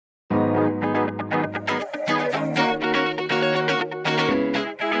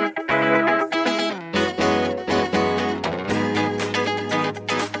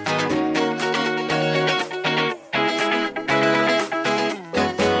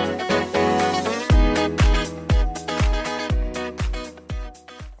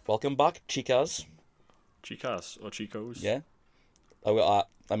Welcome back, chicas. Chicas or chicos? Yeah.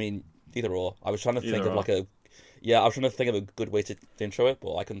 I mean, either or. I was trying to think Either of or. I was trying to think of a good way to intro it,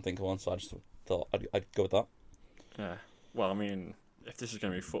 but I couldn't think of one, so I just thought I'd go with that. Yeah. Well, I mean, if this is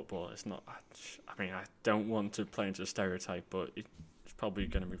going to be football, it's not. I mean, I don't want to play into a stereotype, but it's probably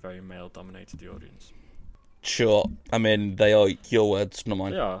going to be very male-dominated, the audience. Sure. I mean, they are your words, not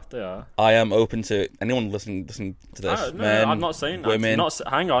mine. They are. I am open to anyone listening to this. Men, I'm not saying that. women,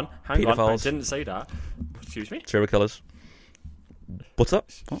 Hang on. I paedophiles. didn't say that. Excuse me? serial killers. What's up?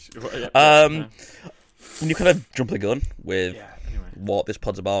 Yeah. When you kind of jump the gun with Anyway. what this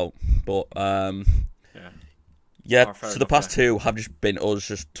pod's about, but Yeah. yeah. Oh, fair So the enough, past yeah. two have just been us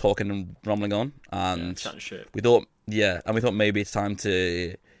just talking and rambling on, and Chatting shit. we thought maybe it's time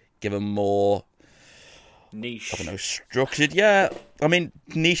to give a more, Niche. I don't know, structured. Yeah, I mean,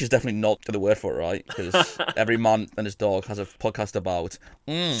 niche is definitely not the word for it, right? Because every man and his dog has a podcast about.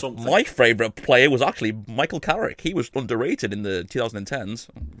 Something. My favourite player was actually Michael Carrick. He was underrated in the 2010s.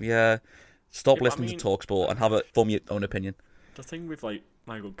 Yeah, stop Yeah, but listening I mean- to TalkSport and form your own opinion. The thing with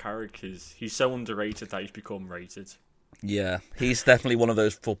Michael Carrick is he's so underrated that he's become rated. Yeah, he's definitely one of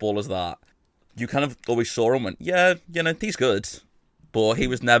those footballers that you kind of always saw him and yeah, he's good. But he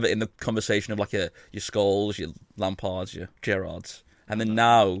was never in the conversation of like your Scholes, your Lampards, your Gerrards. And then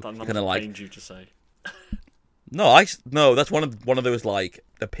now That you're kind of like, pained you to say. no, that's one of those like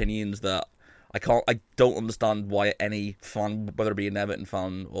opinions that I don't understand why any fan, whether it be an Everton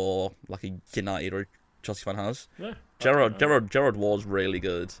fan or like a United or Chelsea fan has. Yeah. Gerrard was really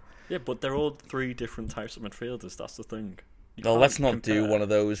good. Yeah, but they're all three different types of midfielders. That's the thing. You No, can't let's not do compare. one of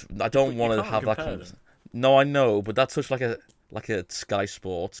those. I don't But want you to can't have that compare conversation. them. No, I know, but that's such like a Sky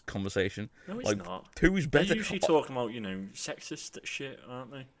Sports conversation. No, it's like, not. Who's They're better? usually talking about, sexist shit,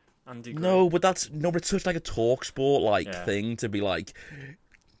 aren't they? Andy Gray. No, but it's such like a talk sport Yeah. thing to be like,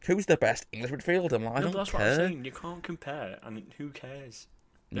 who's the best English midfielder? I'm like, I No, don't but that's care. what I'm saying. You can't compare, and who cares?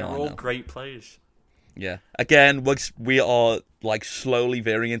 They're No, I all know. great players. Yeah. Again, we are like slowly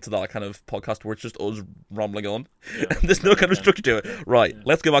veering into that kind of podcast where it's just us rambling on. Yeah. There's no kind of Yeah. structure to it. Right. Yeah.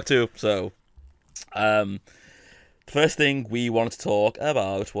 Let's go back to the first thing we wanted to talk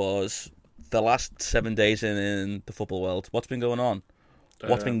about was the last 7 days in the football world. What's been going on?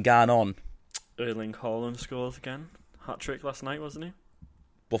 What's been going on? Erling Haaland scored again. Hat-trick last night, wasn't he?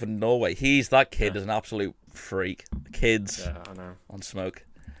 But for Norway, that kid Yeah. is an absolute freak. The kid's Yeah, I know. on smoke.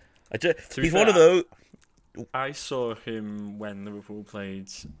 be He's one fair, of those. I saw him when Liverpool played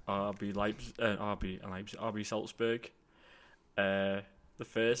RB Salzburg, the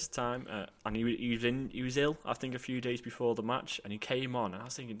first time, and he was ill. I think a few days before the match, and he came on, and I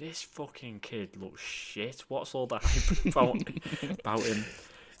was thinking, this fucking kid looks shit. What's all the hype about him?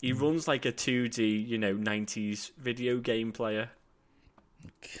 He runs like a 2D, 90s video game player.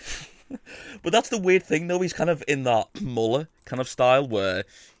 But that's the weird thing, though. He's kind of in that Muller kind of style where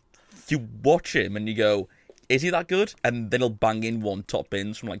you watch him and you go, is he that good? And then he'll bang in one top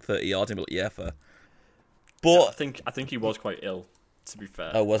bins from like 30 yards and be like, yeah, fair. But I think he was quite ill, to be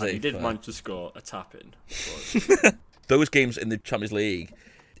fair. Oh, was And he? He did Fair. manage to score a tap in. But those games in the Champions League,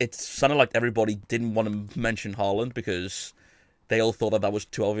 it sounded like everybody didn't want to mention Haaland because they all thought that was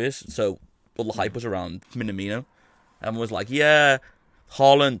too obvious. So all the hype was around Minamino. Everyone was like, yeah,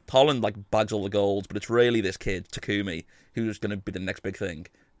 Haaland like bags all the goals, but it's really this kid, Takumi, who's going to be the next big thing.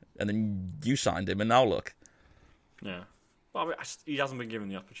 And then you signed him, and now look. yeah. Well, I mean, he hasn't been given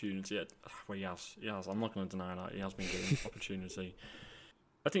the opportunity yet. Well, he has. He has. I'm not going to deny that. He has been given the opportunity.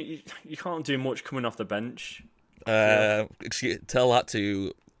 I think you can't do much coming off the bench. Tell that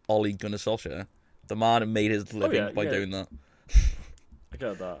to Ole Gunnar Solskjaer. The man who made his living by doing that. I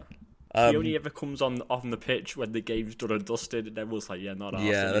get that. Um, he only ever comes on the pitch when the game's done and dusted, and everyone's like, "Yeah, not ours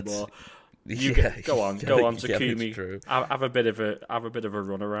anymore." Go on, Takumi. True. Have a bit of a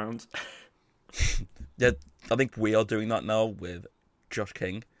run around. Yeah, I think we are doing that now with Josh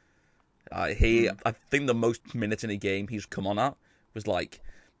King. I think the most minutes in a game he's come on at was like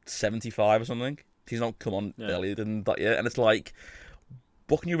 75 or something. He's not come on earlier than that yet, and it's like,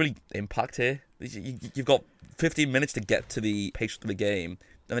 what can you really impact here? You've got 15 minutes to get to the pace of the game,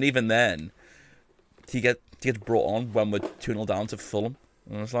 and then even then, he gets brought on when we're 2-0 down to Fulham,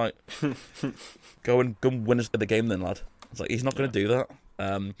 and it's like, go and win us the game then, lad. It's like, he's not going to do that.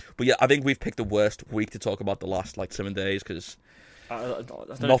 But yeah, I think we've picked the worst week to talk about the last 7 days because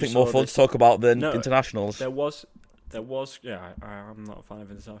nothing more fun to talk about than internationals. There was, I'm not a fan of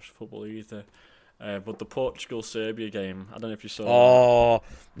international football either. But the Portugal-Serbia game, I don't know if you saw Oh,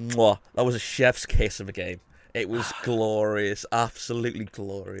 mwah, that was a chef's kiss of a game. It was glorious, absolutely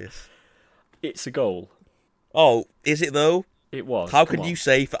glorious. It's a goal. Oh, is it though? It was. How come can on. you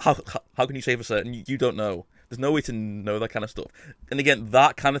say how can you say for certain? You don't know. There's no way to know that kind of stuff. And again,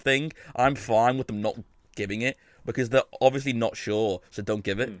 that kind of thing, I'm fine with them not giving it because they're obviously not sure, so don't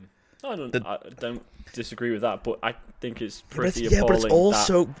give it. I don't disagree with that, but I think it's pretty But appalling. it's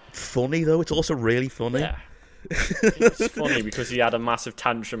also funny though. It's also really funny. Yeah. It's funny because he had a massive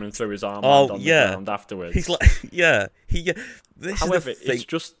tantrum and threw his arm on the ground afterwards. He's like, This However, is the thing. it's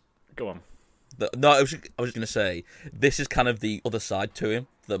just go on. No, I was going to say, this is kind of the other side to him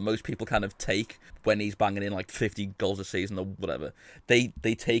that most people kind of take when he's banging in like 50 goals a season or whatever. They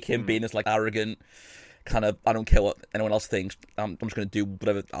take him being this like arrogant, kind of, I don't care what anyone else thinks, I'm just going to do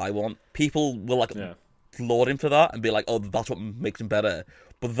whatever I want. People will like laud him for that and be like, oh, that's what makes him better.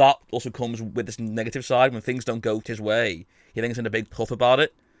 But that also comes with this negative side. When things don't go his way, he thinks in a big puff about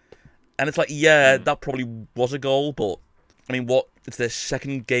it. And it's like, that probably was a goal, but I mean, it's their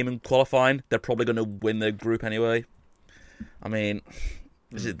second game in qualifying. They're probably going to win their group anyway. I mean,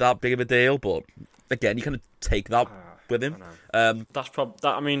 is it that big of a deal? But again, you kind of take that with him.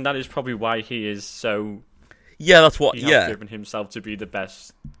 That is probably why he is so. Yeah, that's what. He has driven himself to be the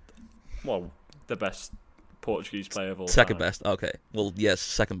best. Well, the best Portuguese player of all time. Second best. Okay. Well, yes,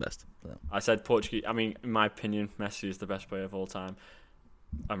 second best. Yeah. I said Portuguese. I mean, in my opinion, Messi is the best player of all time.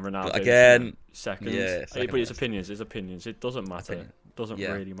 And Ronaldo again, second. Yeah, but it's opinions. It doesn't matter. It doesn't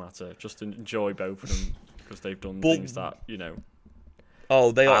really matter. Just enjoy both of them because they've done things that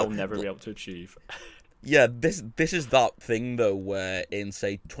I'll never be able to achieve. Yeah, this is that thing though where in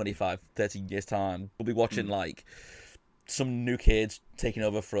say 25, 30 years time we'll be watching like some new kids taking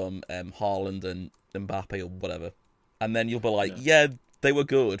over from Haaland and Mbappe or whatever, and then you'll be like, they were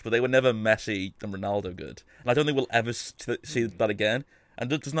good, but they were never Messi and Ronaldo good. And I don't think we'll ever see that again. And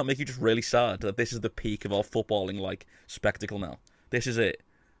doesn't that make you just really sad that this is the peak of our footballing like spectacle now? This is it.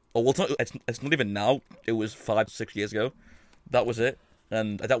 Oh, well, it's not even now. It was 5-6 years ago. That was it.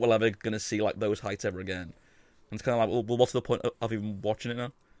 And I doubt we're ever going to see like those heights ever again. And it's kind of like, well, what's the point of even watching it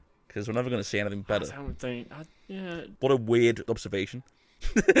now? Because we're never going to see anything better. I don't think. What a weird observation.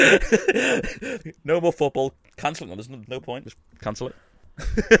 No more football. Cancel it now. There's no point. Just cancel it.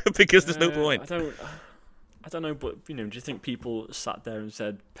 Because there's no point. I don't know, but do you think people sat there and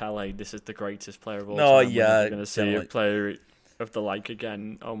said, Pele, this is the greatest player of all time? We're never going to see a player of the like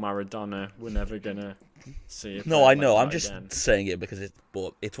again. Oh, Maradona, we're never going to see a player No, I know. like I'm just again. saying it because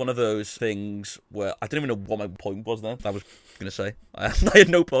it's one of those things where I don't even know what my point was then. I was going to say. I had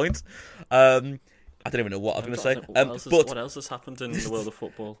no point. I don't even know what I was going to say. What else has happened in the world of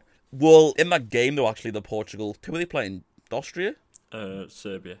football? Well, in that game, though, actually, the Portugal... Who were they playing? Austria?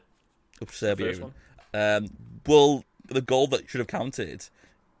 Serbia. Oh, Serbia. The first one. Well, the goal that should have counted,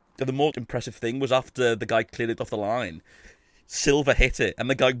 the more impressive thing was after the guy cleared it off the line, Silva hit it, and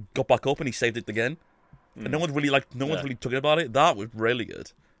the guy got back up and he saved it again. And no one's really talking about it. That was really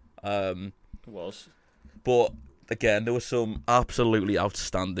good. It was. But again, there were some absolutely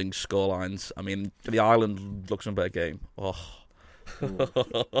outstanding scorelines. I mean, the Ireland-Luxembourg game. Oh.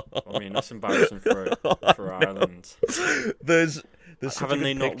 I mean, that's embarrassing for Ireland. Haven't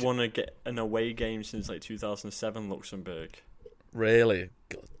they not won an away game since like 2007, Luxembourg? Really?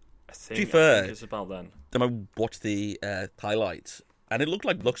 God. To be fair, it's about then. Then I watched the highlights, and it looked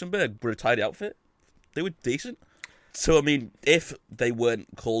like Luxembourg were a tidy outfit. They were decent. So, I mean, if they weren't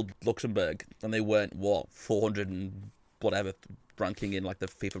called Luxembourg, and they weren't, 400 and whatever ranking in like the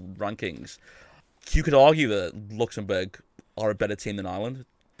FIFA rankings, you could argue that Luxembourg are a better team than Ireland.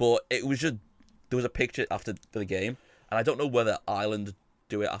 But it was just, there was a picture after the game, and I don't know whether Ireland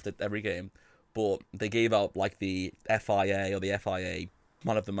do it after every game, but they gave out like the FIA or the FIA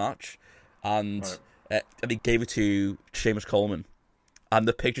man of the match, and they gave it to Seamus Coleman. And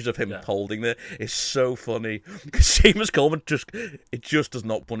the pictures of him holding it is so funny. Because Seamus Coleman just does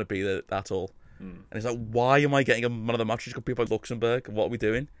not want to be there at all. And he's like, why am I getting a man of the match? Just got people like Luxembourg. What are we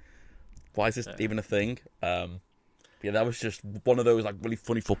doing? Why is this even a thing? Yeah, that was just one of those like really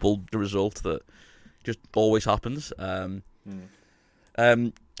funny football result that just always happens. The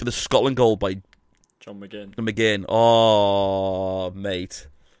Scotland goal by John McGinn. McGinn. Oh, mate.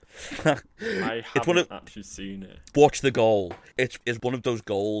 I haven't actually seen it. Watch the goal. It's one of those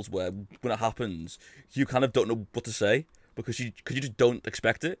goals where when it happens, you kind of don't know what to say because you just don't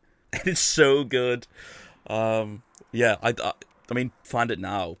expect it. And it's so good. I mean, find it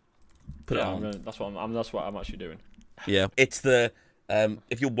now. Put it on. That's what I'm actually doing. Yeah, it's the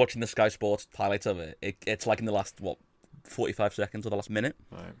if you're watching the Sky Sports highlights of it, it's like in the last 45 seconds or the last minute.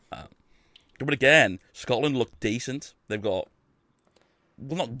 Right. But again, Scotland look decent. They've got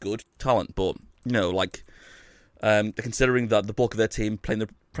not good talent, but considering that the bulk of their team playing the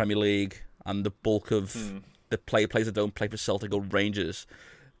Premier League and the bulk of that players that don't play for Celtic or Rangers,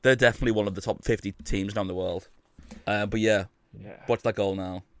 they're definitely one of the top 50 teams now in the world. But yeah, watch that goal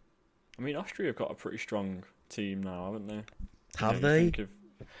now. I mean, Austria have got a pretty strong team now, haven't they? Have they?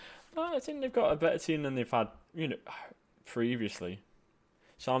 I think they've got a better team than they've had, previously.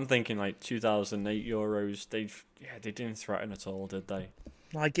 So I'm thinking like 2008 Euros. They didn't threaten at all, did they?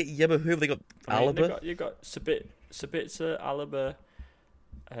 But who have they got? Alaba. You got Sabitzer, Alaba,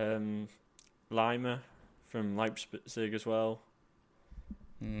 Lima from Leipzig as well.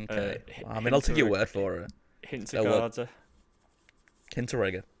 Okay. I'll take your word for it. Hintergarder.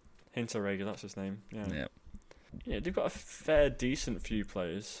 Hinteregger, that's his name. Yeah. Yeah, they've got a fair, decent few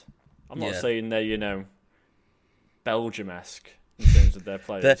players. I'm not saying they're, Belgium-esque in terms of their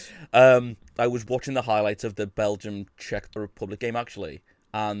players. I was watching the highlights of the Belgium-Czech Republic game, actually,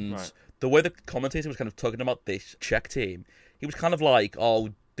 and the way the commentator was kind of talking about this Czech team, he was kind of like, oh,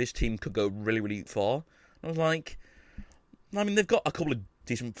 this team could go really, really far. I was like, I mean, they've got a couple of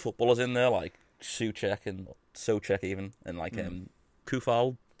decent footballers in there, like Souček and Souček even, and like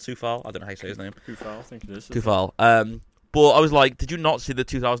Kufal, I don't know how you say his name. Kufal, I think it is. Kufal. But I was like, did you not see the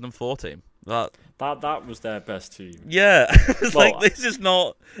 2004 team? That was their best team. Yeah, it's like, this is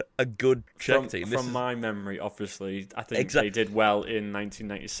not a good Czech team. From my memory, obviously, I think they did well in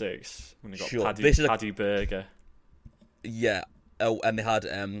 1996 when they got Paddy Berger. Yeah. Oh, and they had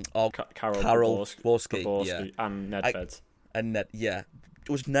Karol Poborský, and Nedved.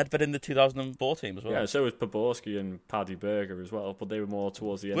 Was Nedved in the 2004 team as well? Yeah, so was Poborský and Paddy Berger as well, but they were more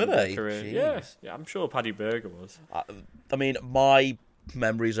towards the end of their career. Jeez. Yeah, I'm sure Paddy Berger was. I mean, my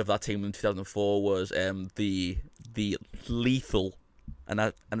memories of that team in 2004 was the lethal, and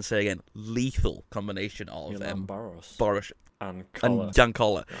I say again, lethal combination of Boros and Jan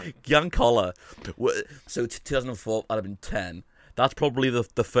Koller. Jan Koller. So 2004, I'd have been 10. That's probably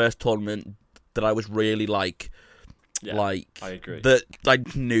the first tournament that I was really like, I agree. That I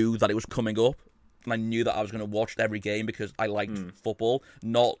knew that it was coming up, and I knew that I was going to watch every game because I liked football,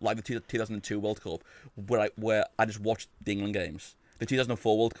 not like the 2002 World Cup, where I just watched the England games. The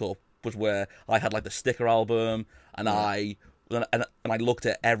 2004 World Cup was where I had like the sticker album, and I looked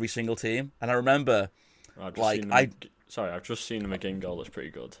at every single team, and I remember I've just seen them a game goal that's pretty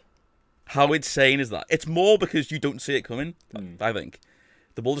good. How insane is that? It's more because you don't see it coming, I think.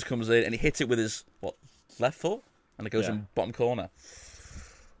 The ball just comes in, and he hits it with his, left foot? And it goes in bottom corner.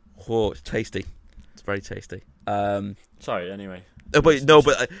 Oh, it's tasty. It's very tasty. Sorry, anyway. But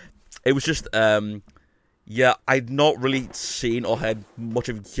it was just, I'd not really seen or heard much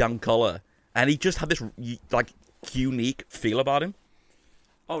of Jan Koller. And he just had this, unique feel about him.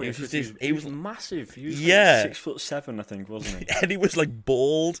 Oh, he was massive. He was 6'7", I think, wasn't he? And he was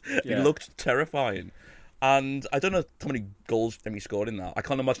bald. Yeah. He looked terrifying. And I don't know how many goals he scored in that. I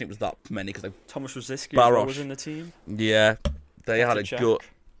can't imagine it was that many because Thomas Rosicky was in the team. Yeah, they had a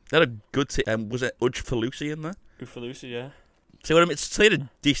good team. Was it Ujfalusi in there? Ujfalusi, yeah. See what I mean? It's still a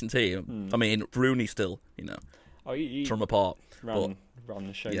decent team. I mean, Rooney still, he from apart. Ran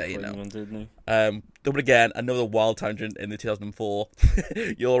the show for England, didn't he? But again, another wild tangent in the 2004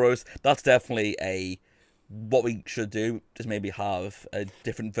 Euros. That's definitely what we should do is maybe have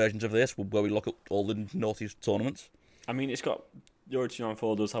different versions of this where we look at all the Northeast tournaments. I mean, it's got Euro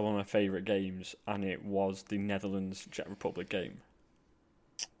 2004 does have one of my favourite games, and it was the Netherlands-Czech Republic game.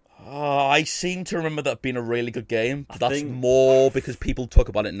 I seem to remember that being a really good game. But that's more because people talk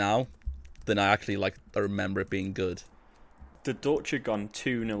about it now than I actually I remember it being good. The Dutch had gone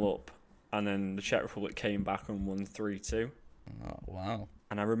 2-0 up, and then the Czech Republic came back and won 3-2. Oh, wow.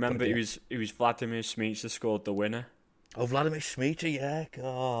 And I remember it was Vladimir Smicer scored the winner. Oh, Vladimir Smicer, yeah,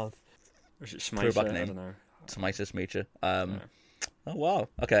 God. Was it Smicer? I don't know. Smicer. Oh, wow.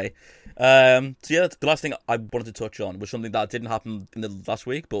 Okay. The last thing I wanted to touch on was something that didn't happen in the last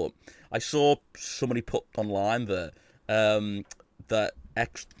week, but I saw somebody put online that that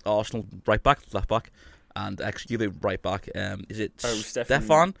ex-Arsenal left back, and ex-Juve right back, is it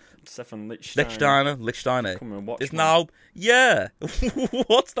Stefan Lichtsteiner? Come and watch is now,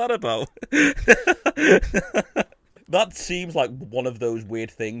 what's that about? That seems like one of those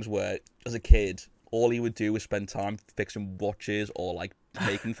weird things where, as a kid, all he would do was spend time fixing watches or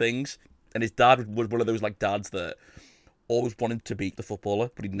making things, and his dad was one of those dads that always wanted to be the footballer,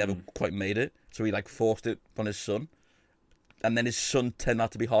 but he never quite made it, so he forced it on his son, and then his son turned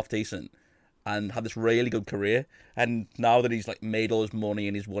out to be half decent and had this really good career. And now that he's made all his money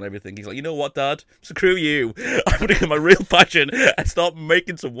and he's won everything, he's like, you know what, Dad? Screw you. I'm going to get my real passion and start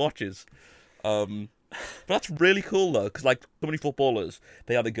making some watches. But that's really cool though, because so many footballers,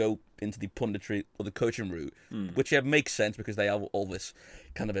 they either go into the punditry or the coaching route, which makes sense because they have all this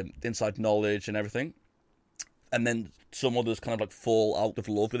kind of inside knowledge and everything. and then some others kind of like fall out of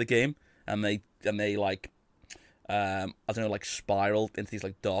love with the game, and they like I don't know, like spiral into these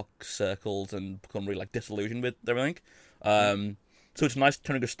like dark circles and become really like disillusioned with everything. So it's a nice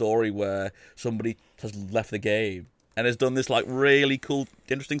telling a story where somebody has left the game and has done this like really cool,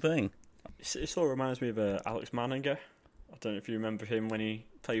 interesting thing. It sort of reminds me of Alex Manninger. I don't know if you remember him when he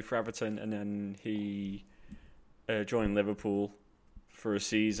played for Everton, and then he joined Liverpool for a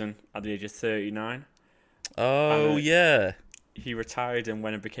season at the age of 39. Oh, yeah. He retired and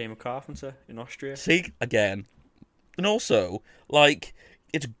went and became a carpenter in Austria. See, again. And also, like,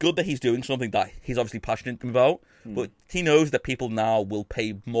 it's good that he's doing something that he's obviously passionate about, but he knows that people now will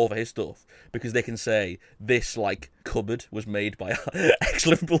pay more for his stuff because they can say, this, like, cupboard was made by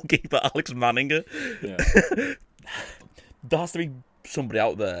ex-Liverpool keeper Alex Manninger. Yeah. There has to be somebody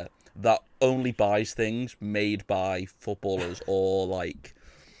out there that only buys things made by footballers or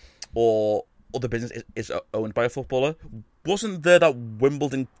the business is owned by a footballer. Wasn't there that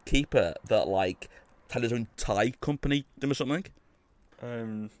Wimbledon keeper that, like, had his own tie company or something?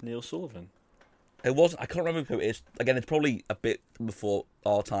 Neil Sullivan. It wasn't. I can't remember who it is. Again, it's probably a bit before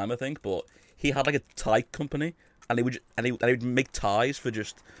our time, I think. But he had like a tie company, and he would make ties for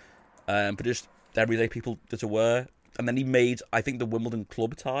just everyday people to wear. And then he made, I think, the Wimbledon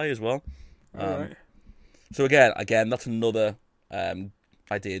club tie as well. Right. So again, that's another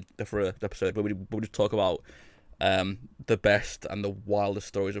idea for an episode where we just talk about the best and the wildest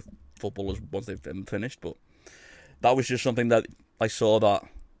stories of footballers once they've been finished. But that was just something that I saw that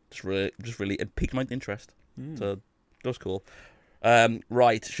just really it piqued my interest. So that was cool.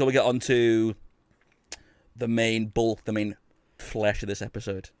 Right, shall we get on to the main bulk, the main flesh of this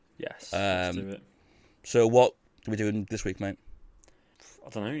episode? Yes, let's do it. So what are we doing this week, mate? I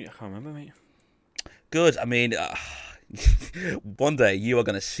don't know, I can't remember, mate. Good. I mean, one day you are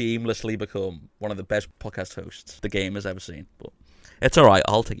going to seamlessly become one of the best podcast hosts the game has ever seen. But it's all right.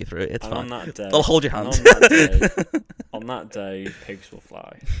 I'll take you through it. It's fine. On that day, I'll hold your hand. On that day, pigs will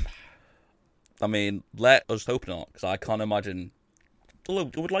fly. I mean, let us hope not, because I can't imagine.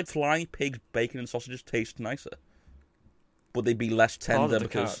 Would like flying pigs, bacon, and sausages taste nicer? Would they be less tender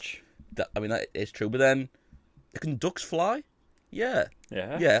because? I mean, that is true. But then, can ducks fly? Yeah.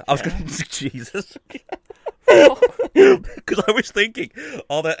 Yeah. I was going to Jesus. Because I was thinking,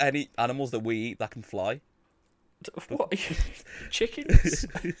 are there any animals that we eat that can fly? What? Chickens?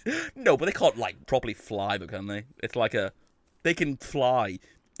 No, but they can't like properly fly, though, can they? It's like they can fly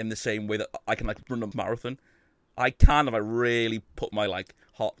in the same way that I can like run a marathon. I can if I really put my like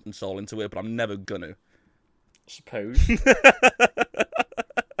heart and soul into it, but I'm never gonna. Suppose.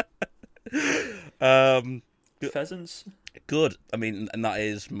 Pheasants. Good. I mean, and that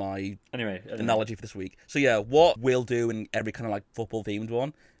is my anyway analogy for this week. So yeah, what we'll do in every kind of like football themed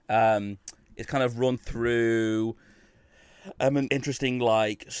one, is kind of run through an interesting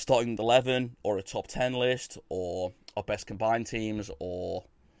like starting 11 or a top 10 list or our best combined teams or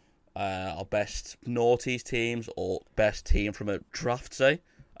our best noughties teams or best team from a draft, say.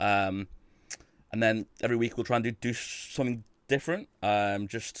 And then every week we'll try and do something different,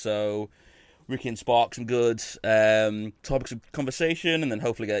 just so we can spark some good topics of conversation and then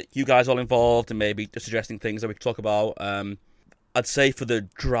hopefully get you guys all involved and maybe just suggesting things that we can talk about. I'd say for the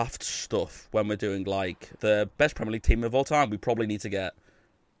draft stuff, when we're doing like the best Premier League team of all time, we probably need to get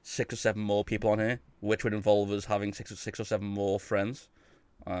 6 or 7 more people on here, which would involve us having 6 or 7 more friends.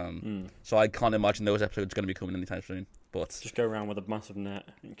 So I can't imagine those episodes are going to be coming anytime soon. But just go around with a massive net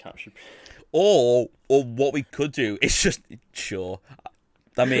and capture. Or what we could do is just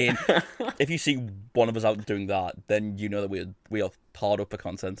I mean, if you see one of us out doing that, then you know that we are hard up for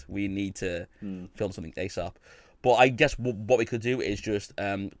content. We need to film something ASAP. But I guess what we could do is just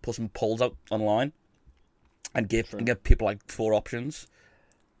put some polls out online and give people like 4 options,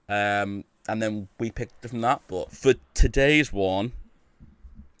 and then we pick from that. But for today's one,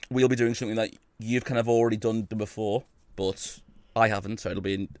 we'll be doing something that you've kind of already done before, but I haven't, so it'll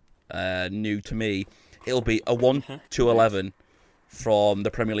be new to me. It'll be a 1 to 11 from the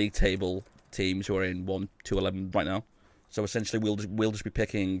Premier League table teams who are in 1 to 11 right now. So essentially, we'll just be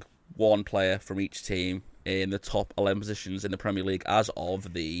picking one player from each team in the top 11 positions in the Premier League as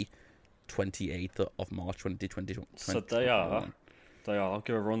of the 28th of March 2020. So they are. I'll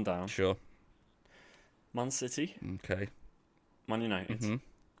give a rundown. Sure. Man City. Okay. Man United.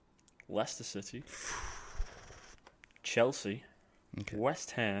 Leicester City. Chelsea. Okay.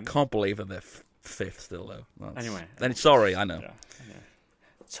 West Ham. Can't believe that they're 5th still, though. Anyway. Sorry, I know. Yeah.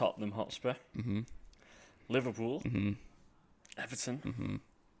 Tottenham Hotspur. Liverpool. Everton.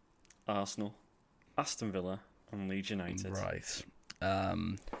 Arsenal. Aston Villa and Leeds United. Right.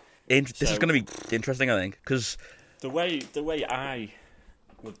 This is going to be interesting, I think, because the way I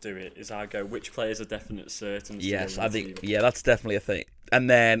would do it is I go which players are definite certainty. Yes, I think that's definitely a thing. And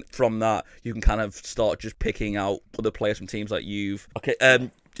then from that, you can kind of start just picking out other players from teams that you've. Okay,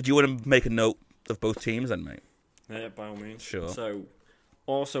 do you want to make a note of both teams then, mate? Yeah, by all means. Sure. So,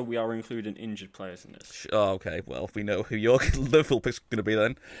 also we are including injured players in this. Oh, okay. Well, we know who your Liverpool pick's going to be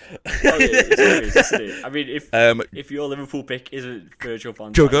then. Oh yeah, it's it. I mean, if your Liverpool pick isn't Virgil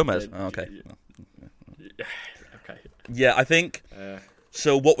van Dijk, Joe Gomez. Oh, okay. Okay. Yeah, I think.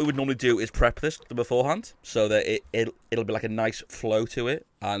 So what we would normally do is prep this beforehand, so that it'll be like a nice flow to it,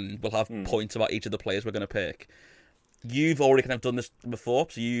 and we'll have points about each of the players we're going to pick. You've already kind of done this before,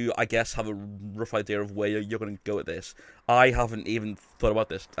 so you, I guess, have a rough idea of where you're going to go with this. I haven't even thought about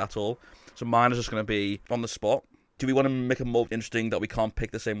this at all, so mine is just going to be on the spot. Do we want to make it more interesting that we can't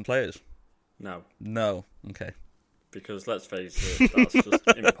pick the same players? No. Okay. Because let's face it, that's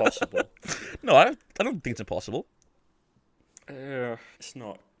just impossible. No, I don't think it's impossible. It's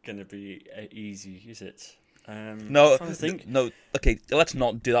not going to be easy, is it? No, I'm trying to think. No. Okay, let's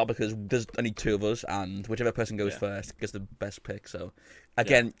not do that because there's only two of us, and whichever person goes first gets the best pick. So,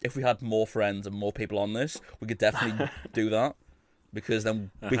 again, if we had more friends and more people on this, we could definitely do that because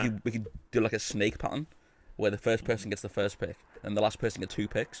then we could do like a snake pattern where the first person gets the first pick and the last person gets 2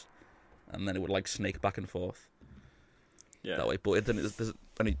 picks, and then it would like snake back and forth. Yeah. That way, but there's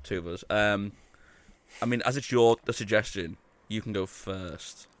only 2 of us. I mean, as it's your suggestion, you can go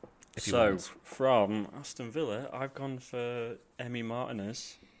first. So, from Aston Villa, I've gone for Emi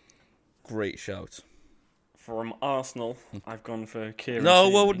Martinez. Great shout. From Arsenal, I've gone for Kieran No,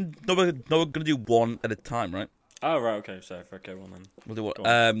 Tierney. we're going to do one at a time, right? Oh, right, okay, so, okay, well then. We'll do what? Go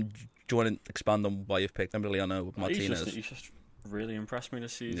Do you want to expand on why you've picked Emiliano Martinez? He's just really impressed me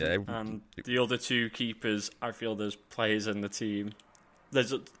this season. Yeah. And the other 2 keepers, I feel there's players in the team. There's,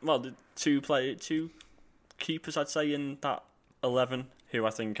 the 2 keepers, I'd say, in that 11 who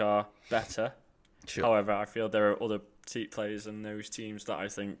I think are better. Sure. However, I feel there are other players in those teams that I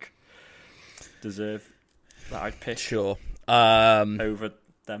think deserve that I'd pick Sure. over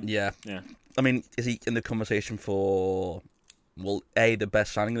them. Yeah. Yeah. I mean, is he in the conversation for, well, A, the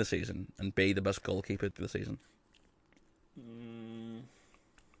best signing of the season, and B, the best goalkeeper of the season?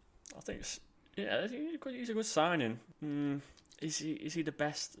 I think he's a good signing. Is he the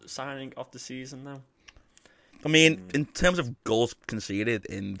best signing of the season now? I mean, in terms of goals conceded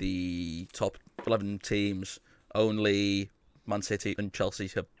in the top 11 teams, only Man City and Chelsea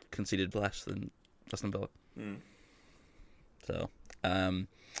have conceded less than Aston Villa. So,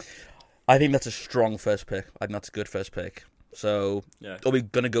 I think that's a strong first pick. I think that's a good first pick. So, are we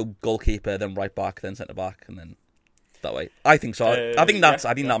going to go goalkeeper, then right back, then centre back, and then that way? I think so. I think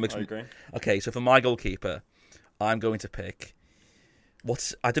that makes. I agree. Okay, so for my goalkeeper, I'm going to pick.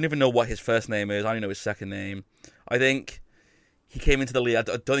 I don't even know what his first name is. I only know his second name. I think he came into the league. I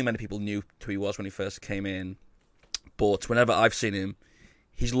don't think many people knew who he was when he first came in. But whenever I've seen him,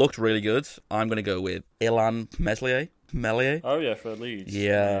 he's looked really good. I'm going to go with Ilan Meslier. Oh, yeah, for Leeds.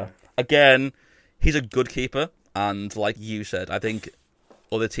 Yeah. Again, he's a good keeper. And like you said, I think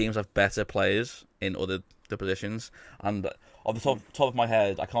other teams have better players in the positions. And off the top of my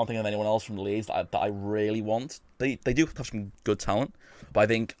head, I can't think of anyone else from the Leeds that I really want. They do have some good talent, but I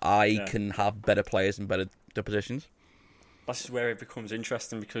think I can have better players in better positions. This is where it becomes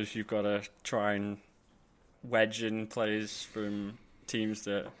interesting because you've got to try and wedge in players from teams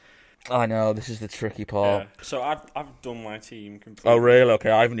that. I know, this is the tricky part. Yeah. So I've done my team completely. Oh really?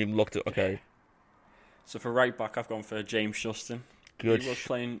 Okay, I haven't even looked at. Okay. So for right back, I've gone for James Justin. Good. He was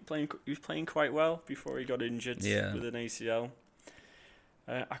playing quite well before he got injured with an ACL.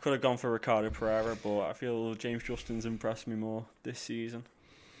 I could have gone for Ricardo Pereira, but I feel James Justin's impressed me more this season.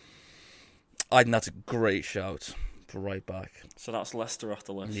 I think that's a great shout for right back. So that's Leicester off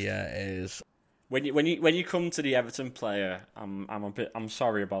the list. Yeah, it is. When you come to the Everton player, I'm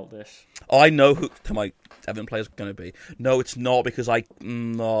sorry about this. Oh, I know who my Everton player is going to be. No, it's not because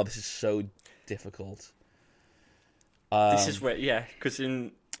this is so difficult. This is where because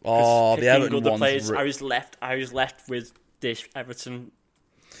the Everton other players, I was left with this Everton.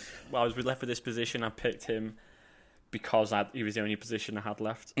 Well, I was left with this position. I picked him because he was the only position I had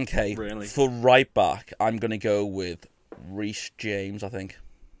left. Okay, really. For right back, I'm going to go with Reece James. I think.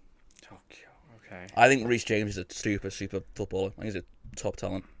 Okay. I think Reece James is a super footballer. I think he's a top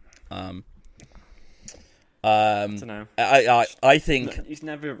talent. I don't know. I think he's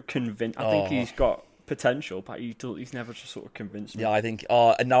never convinced. I think he's got potential, but he's never just sort of convinced me. Yeah, I think.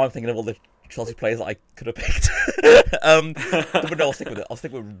 And now I'm thinking of all the Chelsea players that I could have picked. But no, I'll stick with it. I'll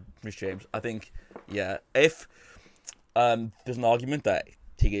stick with Reece James. I think, if there's an argument that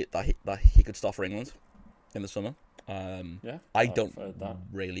that he could start for England in the summer. Yeah, I I've don't heard that.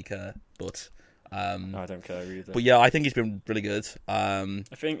 really care, but No, I don't care either. but yeah, I think he's been really good.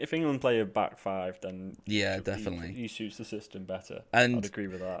 If England play a back five, then Yeah, he- definitely. he suits the system better. And I'd agree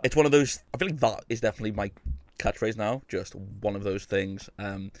with that. it's one of those. I feel like that is definitely my catchphrase now. Just one of those things.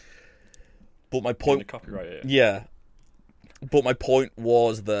 But my Going to point, copyright it. yeah. But my point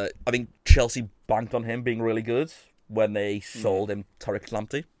was that I think Chelsea banked on him being really good when they sold him Tariq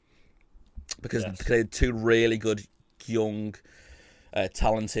Lamptey, because Yes. they had two really good young,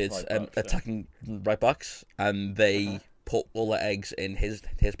 talented Right backs, attacking right backs, and they put all their eggs in his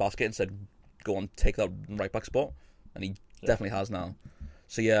basket and said, "Go on, take that right back spot," and he definitely has now.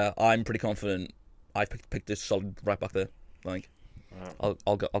 So yeah, I'm pretty confident. I picked this solid right back there. Like, Wow.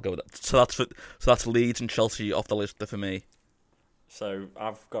 I'll go with that. So that's Leeds and Chelsea off the list there for me. So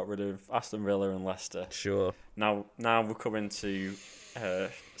I've got rid of Aston Villa and Leicester. Sure. Now we're coming to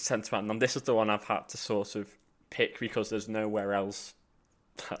centre back. Now this is the one I've had to sort of pick because there's nowhere else.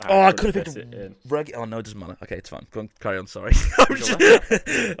 I could have fit picked it in. Oh no, it doesn't matter. Okay, it's fine. Go on, carry on. Sorry. He's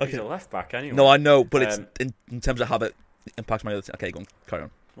a left back anyway. No, I know, but it's Um, in terms of how it impacts my other team. Okay, go on, carry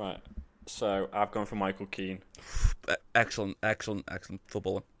on. Right. So I've gone for Michael Keane. Excellent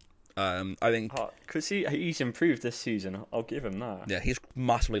footballer. I think Because he's improved this season. I'll give him that. yeah, he's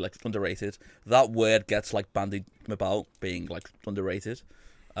massively like underrated. That word gets like bandied about being like underrated.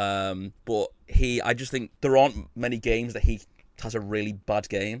 But I just think there aren't many games that he has a really bad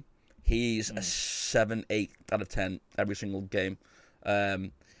game. He's a 7, 8 out of 10 every single game.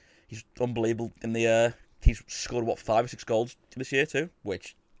 He's unbelievable in the air. He's scored 5 or 6 goals this year too,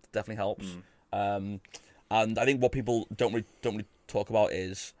 which definitely helps. And I think what people don't really talk about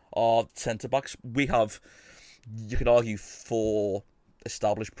is our centre backs. We have, you could argue, 4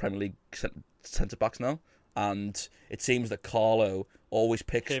 established Premier League centre backs now, and it seems that Carlo always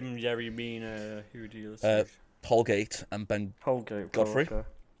picks Him, Yerry Mina, who do you listen Holgate and Ben Holgate. Godfrey. Okay.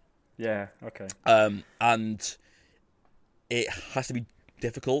 Yeah, okay. And it has to be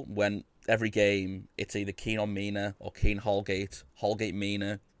difficult when every game it's either Keane on Mina or Keane Holgate, Holgate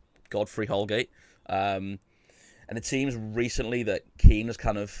Mina, Godfrey Holgate. And it seems recently that Keane has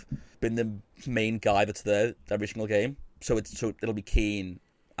kind of been the main guy that's there every single game. So it'll be Keane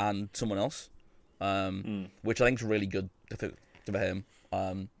and someone else, which I think is really good for him.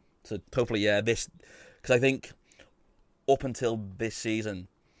 So hopefully, yeah, because I think up until this season,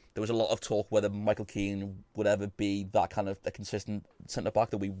 there was a lot of talk whether Michael Keane would ever be that kind of a consistent centre-back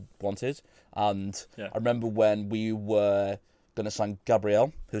that we wanted. And Yeah. I remember when we were going to sign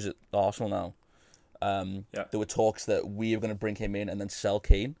Gabriel, who's at Arsenal now, there were talks that we were going to bring him in and then sell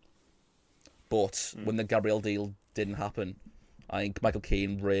Keane. But when the Gabriel deal didn't happen, I think Michael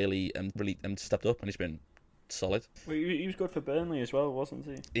Keane really stepped up and he's been solid. Well, he was good for Burnley as well, wasn't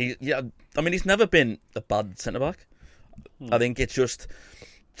he? I mean, he's never been a bad centre-back. I think it's just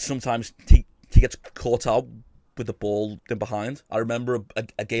sometimes he gets caught out with the ball in behind. I remember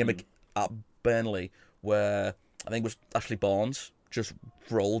a game at Burnley where I think it was Ashley Barnes just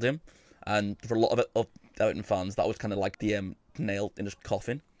rolled him, and for a lot of Everton fans, that was kind of like the nail in his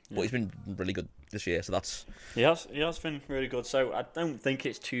coffin. But he's been really good this year, so that's... He has been really good, so I don't think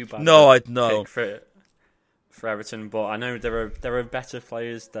it's too bad. No, Pick for Everton, but I know there are better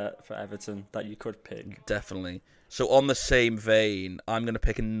players for Everton that you could pick. Definitely. So on the same vein, I'm going to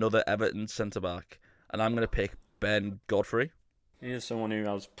pick another Everton centre-back, and I'm going to pick Ben Godfrey. He is someone who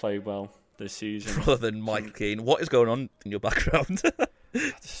has played well this season. Rather than Michael Keane. What is going on in your background?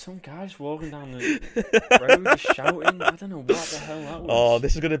 There's some guys walking down the road shouting. I don't know what the hell that was. Oh,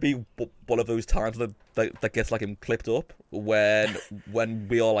 this is going to be one of those times that gets like him clipped up when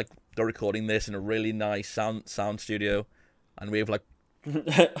we are like recording this in a really nice sound studio, and we have like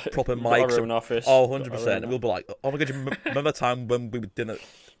proper mics. Our own office. Oh, 100%. We'll be like, oh my god, remember the time when we did an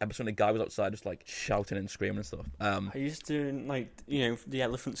episode and the guy was outside just like shouting and screaming and stuff? I used to like, the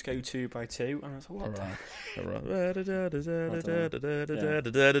elephants go 2 by 2, and I was like, what the?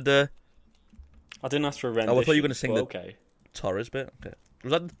 I didn't ask for a rendition. Oh, I thought you were going to sing the okay. Torres bit. Okay.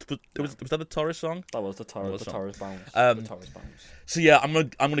 Was that the Torres song? That was the Torres bounce. The Torres bounce. So yeah, I'm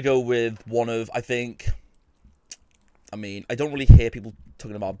gonna go with one of I mean, I don't really hear people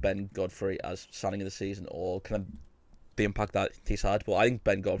talking about Ben Godfrey as signing of the season or kind of the impact that he's had, but I think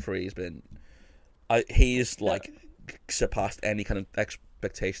Ben Godfrey has been, he's like surpassed any kind of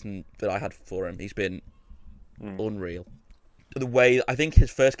expectation that I had for him. He's been unreal. The way I think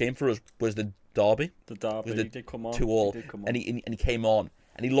his first game for us was the Derby. The Derby, he did come on. 2-2, and he came on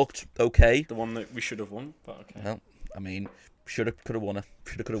and he looked okay. The one that we should have won, but okay. Well, I mean, could have won it.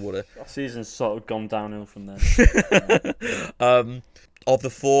 Should have, could have won it. Our season's sort of gone downhill from there. of the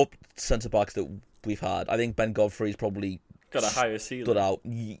 4 centre backs that we've had, I think Ben Godfrey's probably got a higher ceiling. stood out.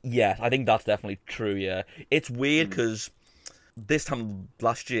 Yeah, I think that's definitely true. Yeah, it's weird because this time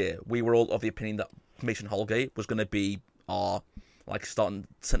last year we were all of the opinion that Mason Holgate was going to be our starting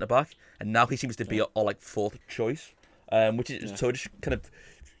centre back, and now he seems to be our 4th choice, which is so it just kind of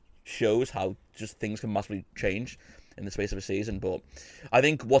shows how just things can massively change in the space of a season. But I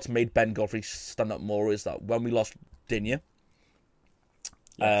think what's made Ben Godfrey stand out more is that when we lost Digne,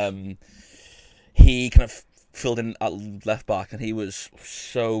 he kind of filled in at left back, and he was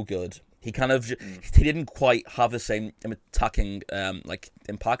so good. He kind of he didn't quite have the same attacking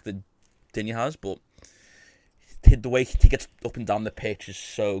impact that Digne has, but the way he gets up and down the pitch is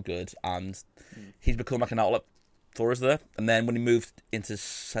so good, and he's become like an outlet for us there. And then when he moved into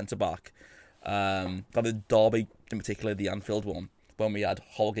centre back, the Derby in particular, the Anfield one, when we had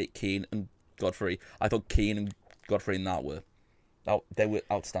Holgate, Keane, and Godfrey, I thought Keane and Godfrey in that were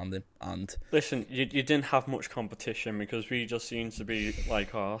outstanding. And listen, you didn't have much competition because we just seemed to be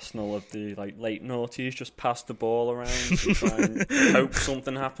like Arsenal of the late noughties, just pass the ball around to try and hope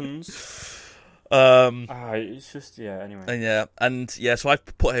something happens. It's just anyway. So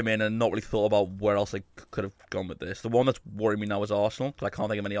I've put him in and not really thought about where else I could have gone with this. The one that's worrying me now is Arsenal, because I can't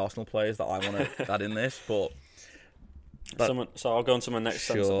think of any Arsenal players that I want to add in this. But so I'll go on to my next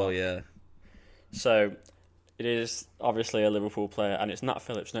centre back. Sure, yeah. So it is obviously a Liverpool player, and it's Nat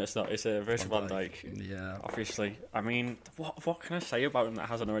Phillips. No, it's not. It's Virgil van Dijk. Yeah. Obviously, I mean, what can I say about him that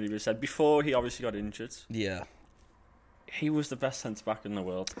hasn't already been said? Before he obviously got injured, yeah, he was the best centre back in the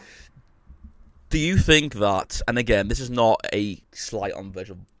world. Do you think that, and again, this is not a slight on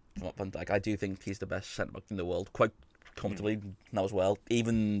Virgil van Dijk, I do think he's the best centre-back in the world, quite comfortably now as well,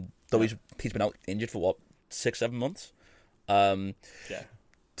 even though he's been out injured for, 6-7 months? Do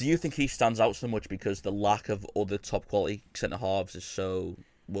you think he stands out so much because the lack of other top-quality centre-halves is so,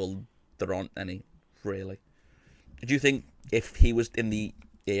 there aren't any, really? Do you think if he was in the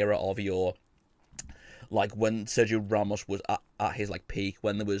era of when Sergio Ramos was at his peak,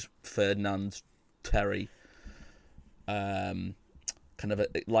 when there was Ferdinand, Terry, kind of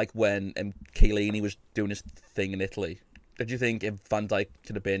when Chiellini was doing his thing in Italy. Do you think if Van Dijk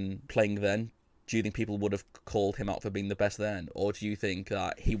could have been playing then, do you think people would have called him out for being the best then? Or do you think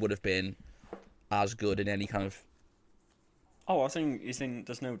that he would have been as good in any kind of... I think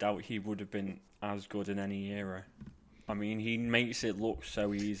there's no doubt he would have been as good in any era. I mean, he makes it look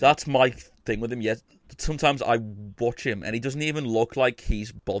so easy. That's my thing with him, yes. Sometimes I watch him and he doesn't even look like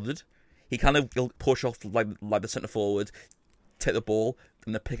he's bothered. He kind of will push off like the centre forward, take the ball,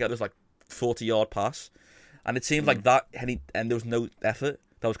 and then pick out this 40-yard pass, and it seemed like that, and there was no effort.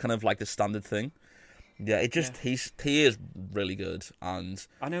 That was kind of the standard thing. Yeah, he is really good, and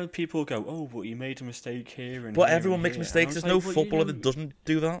I know people go, "Oh, but you made a mistake here," but everyone makes mistakes. There's no footballer that doesn't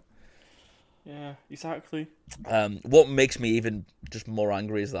do that. Yeah, exactly. What makes me even just more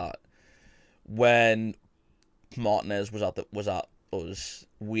angry is that when Martinez was at us,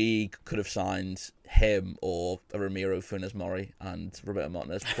 we could have signed him or a Ramiro Funes Mori, and Roberto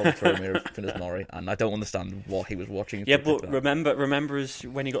Martinez probably for Ramiro Funes Mori, and I don't understand what he was watching. Yeah, but remember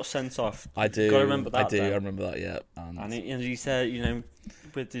when he got sent off. I do. Gotta remember that. I do. I remember that. Yeah, and he said,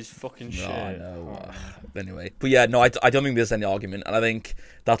 with his fucking shit. I know. Anyway, but yeah, no, I don't think there's any argument, and I think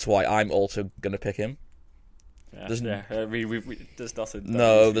that's why I'm also gonna pick him. Yeah, there's nothing.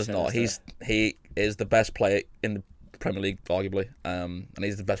 No, there's not. He is the best player in the Premier League, arguably, and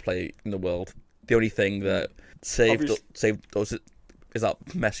he's the best player in the world. The only thing that saved us is that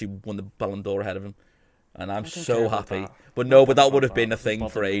Messi won the Ballon d'Or ahead of him, and I'm so happy. But that would have been a thing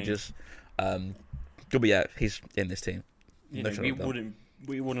for ages. But yeah, he's in this team. We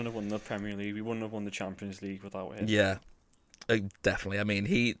wouldn't have won the Premier League. We wouldn't have won the Champions League without him. Yeah, definitely. I mean,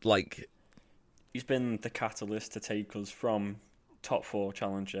 he's been the catalyst to take us from top 4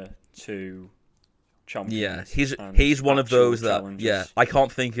 challenger to champions. Yeah, he's one of those that I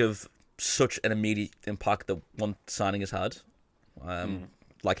can't think of such an immediate impact that one signing has had,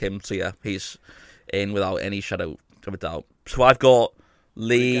 like him. So yeah, he's in without any shadow of a doubt. So I've got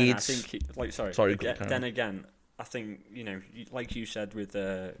Leeds. Again, I think sorry. Then again, I think like you said with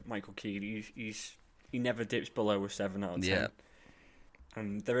Michael Keane, he never dips below a 7 out of 10. Yeah.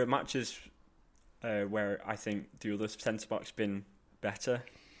 And there are matches where I think the other centre back's been better.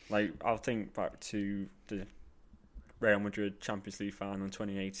 I'll think back to the Real Madrid Champions League final in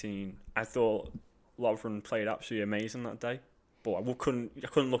 2018. I thought Lovren played absolutely amazing that day, but I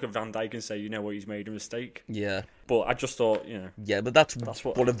couldn't look at Van Dijk and say, he's made a mistake. Yeah. But I just thought, Yeah, but that's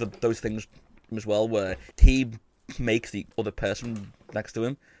one of those things as well, where he makes the other person next to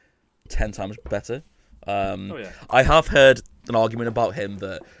him 10 times better. I have heard an argument about him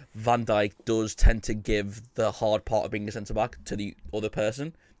that Van Dijk does tend to give the hard part of being a centre-back to the other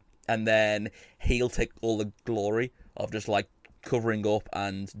person, and then he'll take all the glory of just, like, covering up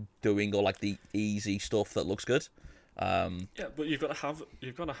and doing all, like, the easy stuff that looks good. Yeah, but you've got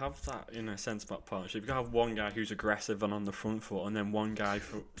to have that in a centre-back partnership. You've got to have one guy who's aggressive and on the front foot, and then one guy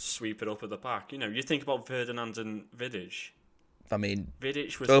for sweep it up at the back. You know, you think about Ferdinand and Vidic. I mean,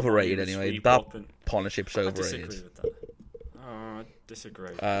 Vidic was overrated anyway. That partnership's I overrated. disagree with that. Oh, I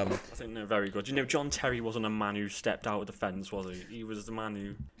disagree. I think they're very good. You know, John Terry wasn't a man who stepped out of the fence, was he? He was the man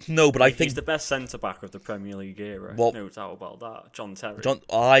who... No, but I think... He's the best centre-back of the Premier League era. Well, no doubt about that. John Terry.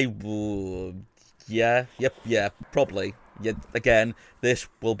 Yeah, probably. Yeah, again, this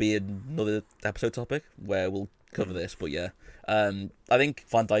will be another episode topic where we'll cover this, but yeah. I think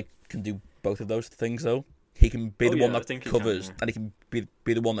Van Dijk can do both of those things, though. He can be the one that covers, and he can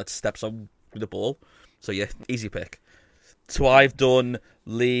be the one that steps on with the ball. So yeah, easy pick. So I've done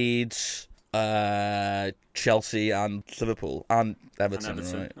Leeds, Chelsea, and Liverpool, and Everton,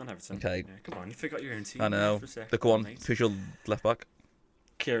 right? And Everton. Okay. Yeah, come on, you forgot your own team. I know. Go on, who's your left back?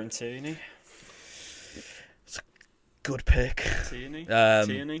 Kieran Tierney. Good pick. Tierney.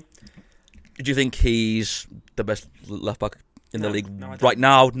 Do you think he's the best left back in the league right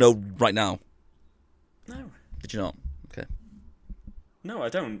now? No, right now. No. Did you not? Okay. No, I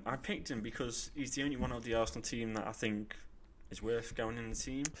don't. I picked him because he's the only one of the Arsenal team that I think is worth going in the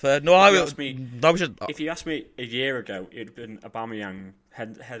team. Fair. No, if you asked me a year ago, it'd have been Aubameyang,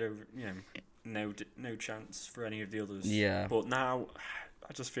 head of, no chance for any of the others. Yeah. But now,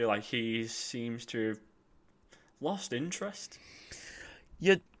 I just feel like he seems to have lost interest.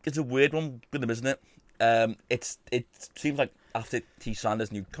 Yeah, it's a weird one with him, isn't it? It seems like after he signed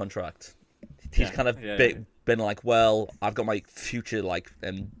his new contract, he's kind of been like, well, I've got my future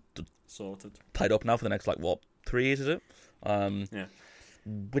sorted, tied up now for the next 3 years, is it? Yeah.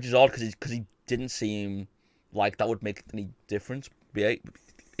 Which is odd because he didn't seem like that would make any difference. Yeah,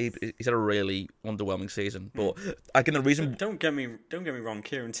 he's had a really underwhelming season, but I can the reason. Don't get me wrong.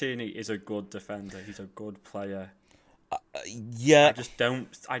 Kieran Tierney is a good defender. He's a good player. Yeah.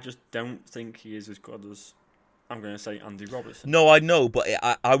 I just don't think he is as good as, I'm going to say, Andy Robertson. No, I know, but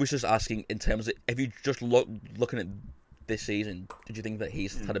I was just asking in terms of, if you just looking at this season, did you think that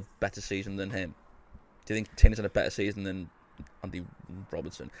he's had a better season than him? Do you think Tierney's had a better season than Andy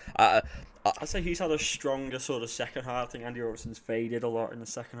Robertson? I'd say he's had a stronger sort of second half. I think Andy Robertson's faded a lot in the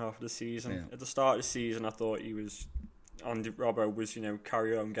second half of the season. Yeah. At the start of the season, I thought Andy Robbo was,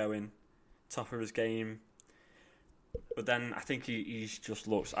 carry on going, top of his game. But then I think he just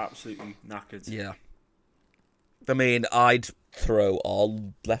looks absolutely knackered. Yeah. I mean, I'd throw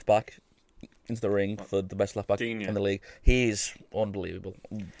all left back into the ring for the best left back in the league. He's unbelievable.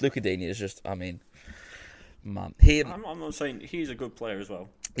 Luca Digne is just, man. I'm not saying he's a good player as well.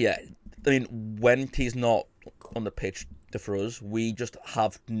 Yeah. I mean, when he's not on the pitch for us, we just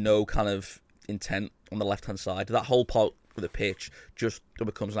have no kind of intent on the left-hand side. That whole part of the pitch just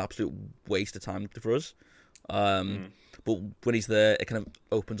becomes an absolute waste of time for us. But when he's there, it kind of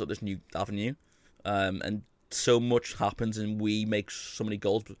opens up this new avenue. And so much happens, and we make so many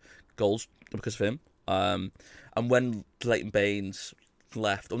goals because of him. And when Leighton Baines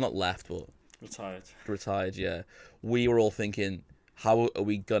left, or not left, but retired, yeah, we were all thinking, how are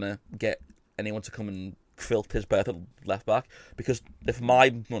we gonna get anyone to come and fill his berth at left back? Because if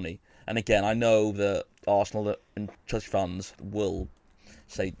my money, and again, I know that Arsenal and Chelsea fans will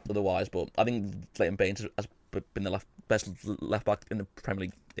say otherwise, but I think Leighton Baines has been the best left back in the Premier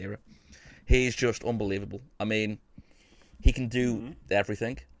League era. He's just unbelievable. I mean, he can do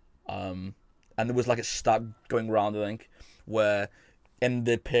everything. And there was a stat going around, I think, where in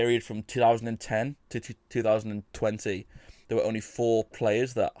the period from 2010 to 2020, there were only 4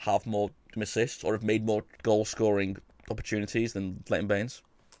 players that have more assists or have made more goal-scoring opportunities than Leighton Baines,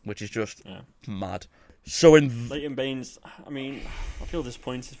 which is just mad. So Leighton Baines, I feel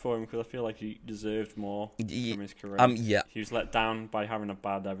disappointed for him because I feel like he deserved more from his career. Yeah. He was let down by having a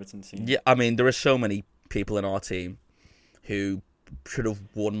bad Everton team. Yeah, there are so many people in our team who should have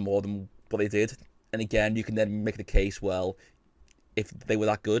won more than what they did. And again, you can then make the case, well, if they were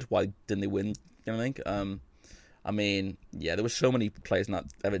that good, why didn't they win? You know what I think? There were so many players in that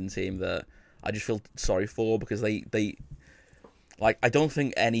Everton team that I just feel sorry for because they I don't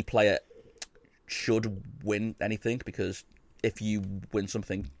think any player should win anything, because if you win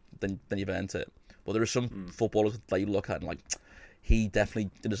something, then you've earned it. But there are some footballers that you look at and he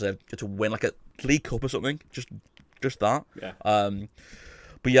definitely deserved to win a League Cup or something. Just that. Yeah.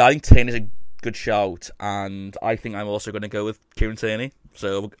 But yeah, I think Tierney's a good shout, and I think I'm also going to go with Kieran Tierney.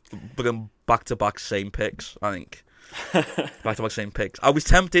 So we're going back to back, same picks. I think Back to my same picks. I was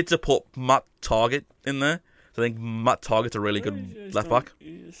tempted to put Matt Target in there. So I think Matt Target's a really good left back.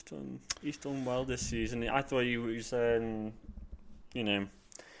 He's done well this season. I thought he was,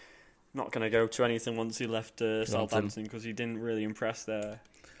 not going to go to anything once he left Southampton because he didn't really impress there.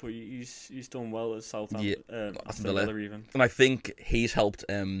 But he's done well at Southampton, Aston Villa even. And I think he's helped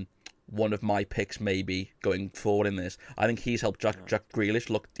one of my picks maybe going forward in this. I think he's helped Jack Grealish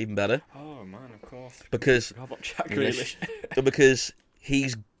look even better. Oh man, of course. Because Jack Grealish. because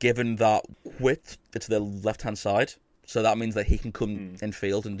he's given that width to the left-hand side, so that means that he can come in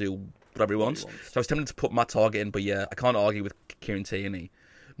field and do whatever he wants. So I was tempted to put Matt Target in, but yeah, I can't argue with Kieran Tierney.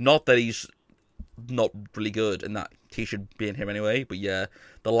 Not that he's not really good and that he should be in here anyway, but yeah,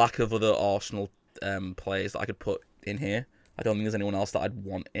 the lack of other Arsenal players that I could put in here, I don't think there's anyone else that I'd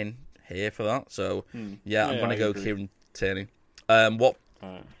want in here for that. So yeah, I'm going to go Kieran Tierney. What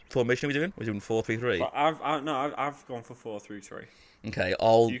formation are we doing? We're doing 4-3-3. But I've gone for 4-3-3. Okay,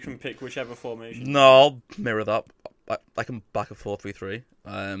 You can pick whichever formation. No, I'll mirror that. I can back a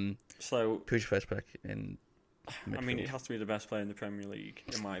 4-3-3. So who's your first pick in midfield? I mean, it has to be the best player in the Premier League,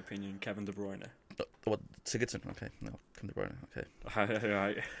 in my opinion, Kevin De Bruyne. What, Sigurdsson? Okay, no, Kevin De Bruyne. Okay.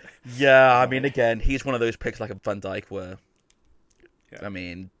 Right. Yeah, I mean, again, he's one of those picks like a Van Dijk where. Yeah. I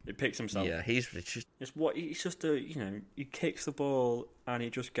mean, it picks himself. Yeah, he's just. He's just he kicks the ball and he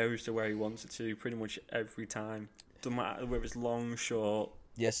just goes to where he wants it to pretty much every time. Doesn't matter whether it's long, short.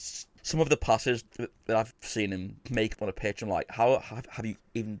 Yes, some of the passes that I've seen him make on a pitch, I'm like, how have you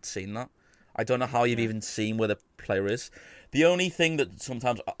even seen that? I don't know how you've even seen where the player is. The only thing that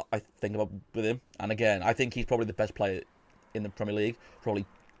sometimes I think about with him, and again, I think he's probably the best player in the Premier League, probably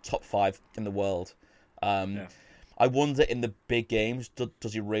top 5 in the world. I wonder in the big games,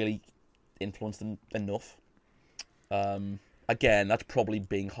 does he really influence them enough? Again, that's probably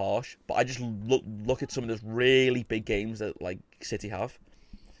being harsh, but I just look at some of those really big games that like City have,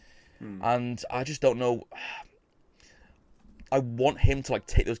 and I just don't know. I want him to like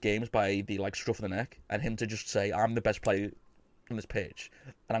take those games by the like scruff of the neck, and him to just say, "I'm the best player on this pitch,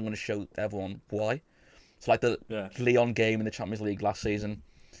 and I'm going to show everyone why." So like the Lyon game in the Champions League last season.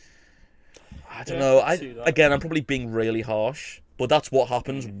 I don't know. I'm probably being really harsh, but that's what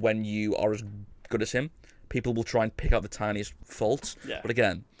happens when you are as good as him. People will try and pick out the tiniest faults. Yeah. But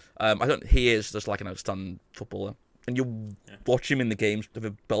again, he is just like an outstanding footballer. And you watch him in the games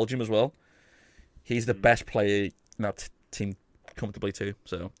of Belgium as well. He's the best player in that team comfortably too.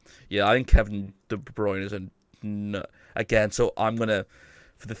 So, yeah, I think Kevin De Bruyne is again, so I'm going to,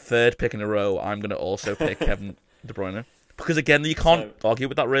 for the third pick in a row, I'm going to also pick Kevin De Bruyne. Because again, you can't argue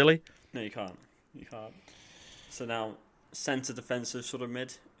with that really. No, you can't. So now, centre defensive sort of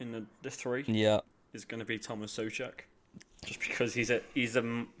mid in the 3. Yeah. Is going to be Thomas Souček, just because he's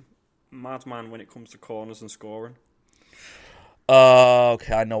a madman when it comes to corners and scoring.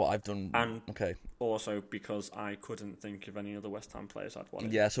 Okay, I know what I've done. And okay, also because I couldn't think of any other West Ham players I'd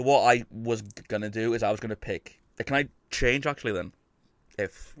want. Yeah, so what I was going to do is I was going to pick. Can I change actually then? You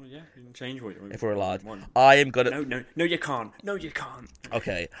can change what if we're allowed. I am going to. No, you can't.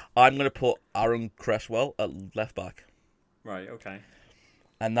 Okay, I'm going to put Aaron Cresswell at left back. Right. Okay.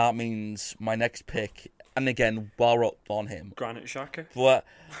 And that means my next pick, and again, while we're on him... Granit Xhaka?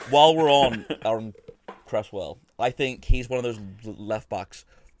 While we're on Aaron Cresswell, I think he's one of those left-backs...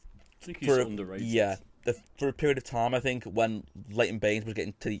 I think he's underrated. Yeah. For a period of time, I think, when Leighton Baines was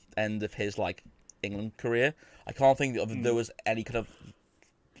getting to the end of his England career, I can't think there was any kind of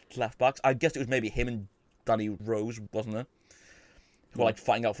left-backs. I guess it was maybe him and Danny Rose, wasn't it? Who were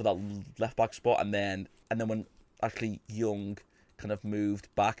fighting out for that left-back spot, and then when actually Young... kind of moved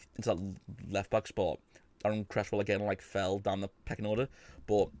back into that left back spot, Aaron Cresswell again fell down the pecking order.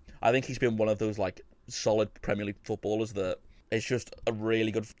 But I think he's been one of those solid Premier League footballers that is just a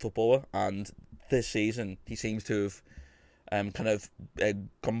really good footballer. And this season he seems to have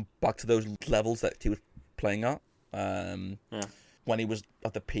gone back to those levels that he was playing at when he was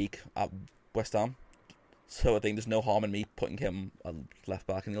at the peak at West Ham. So I think there's no harm in me putting him at left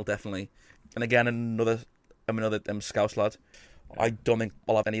back, and he'll definitely. And again, another Scouse lad. I don't think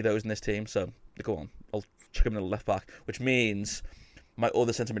I'll have any of those in this team, so go on. I'll chuck him in the left back, which means my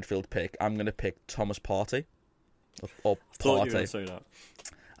other centre midfield pick, I'm going to pick Thomas Partey. Or Partey. Thought you were going to say that.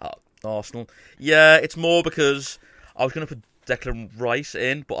 Arsenal. Yeah, it's more because I was going to put Declan Rice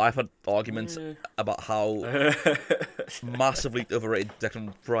in, but I've had arguments about how massively overrated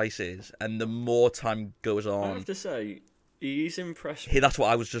Declan Rice is, and the more time goes on... I have to say, he's impressed me. That's what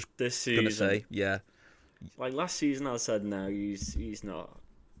I was just going to say, yeah. Last season, I said no, he's not.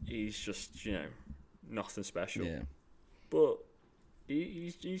 He's just nothing special. Yeah. But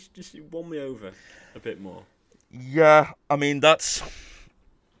he's just won me over a bit more. Yeah, I mean that's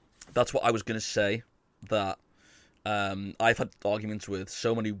what I was gonna say. That I've had arguments with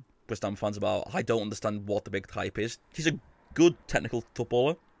so many West Ham fans about. I don't understand what the big hype is. He's a good technical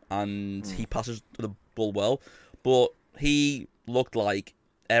footballer, and he passes the ball well, but he looked like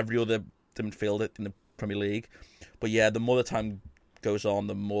every other midfielder in the Premier League. But yeah, the more the time goes on,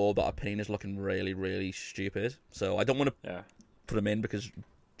 the more that opinion is looking really, really stupid. So I don't want to put him in because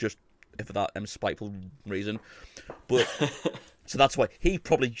just for that spiteful reason. But so that's why he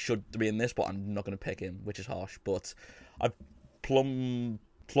probably should be in this, but I'm not going to pick him, which is harsh. But I've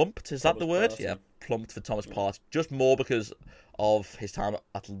plumped, is that the word? Partey. Yeah, plumped for Thomas Partey, just more because of his time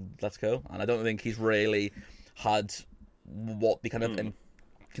at Atletico, and I don't think he's really had what the kind of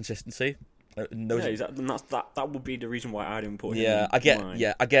consistency. Exactly. And that would be the reason why I didn't put him in. I get.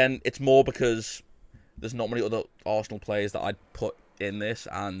 Yeah, again, it's more because there's not many other Arsenal players that I'd put in this,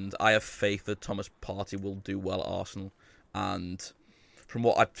 and I have faith that Thomas Partey will do well at Arsenal. And from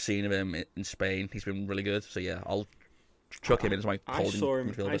what I've seen of him in Spain, he's been really good. So yeah, I'll chuck him in as my holding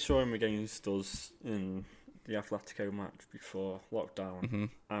midfielder. I saw him against us in the Atletico match before lockdown,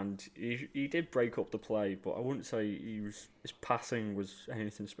 and he did break up the play, but I wouldn't say his passing was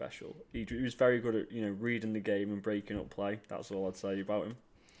anything special. He was very good at reading the game and breaking up play. That's all I'd say about him.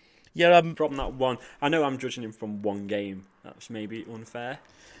 Yeah, from that one, I know I'm judging him from one game. That's maybe unfair.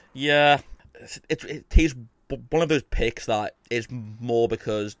 Yeah, he's one of those picks that is more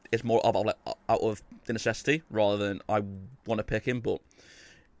because it's more out of the necessity rather than I want to pick him. But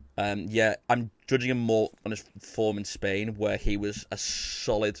yeah, I'm judging him more on his form in Spain, where he was a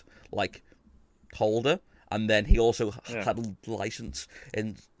solid holder, and then he also had a license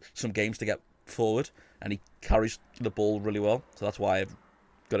in some games to get forward, and he carries the ball really well. So that's why I've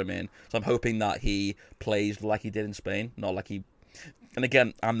got him in. So I'm hoping that he plays like he did in Spain, not like he. And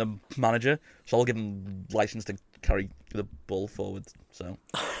again, I'm the manager, so I'll give him license to carry the ball forward. So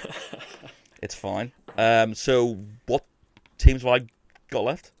it's fine. So what teams have I got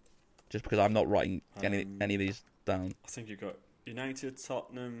left? Just because I'm not writing any of these down. I think you've got United,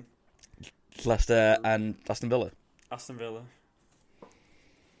 Tottenham, Leicester, and Aston Villa. Aston Villa.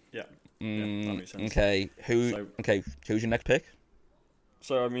 Yeah, that makes sense. Okay, who's your next pick?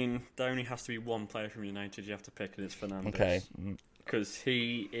 So I mean, there only has to be one player from United you have to pick, and it's Fernandes. Okay. Because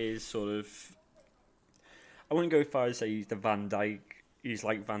he is sort of, I wouldn't go far as say he's the Van Dijk. He's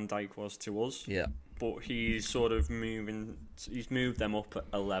like Van Dijk was to us. Yeah. But he's sort of he's moved them up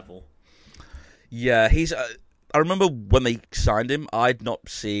a level. Yeah, he's. I remember when they signed him, I'd not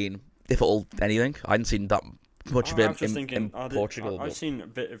seen, if at all, anything. I hadn't seen that much of him in Portugal. I've seen a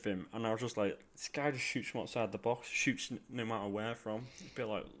bit of him, and I was just like, this guy just shoots from outside the box, shoots no matter where from. A bit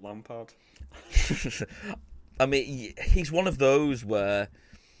like Lampard. I mean, he's one of those where,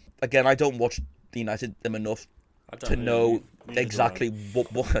 again, I don't watch United enough to know exactly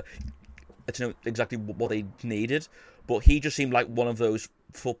what they needed, but he just seemed like one of those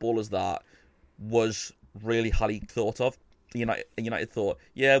footballers that was really highly thought of. United thought,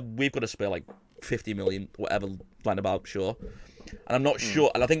 yeah, we've got to spare like 50 million, whatever, line about, sure. And I'm not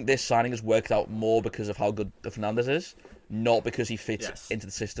sure, and I think this signing has worked out more because of how good Fernandes is, not because he fits into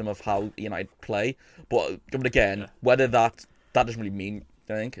the system of how United play. But again, whether that doesn't really mean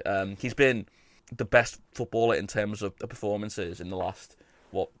anything. He's been the best footballer in terms of the performances in the last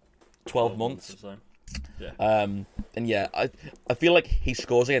 12 months. So. Yeah. And yeah, I feel like he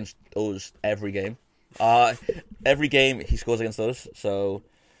scores against us every game. Every game he scores against us. So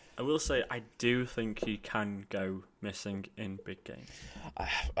I will say I do think he can go missing in big games.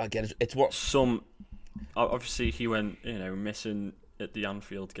 Again, it's what some. Obviously, he went missing at the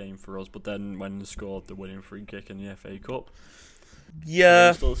Anfield game for us, but then when he scored the winning free kick in the FA Cup.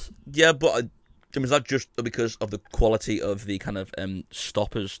 Yeah, but is that just because of the quality of the kind of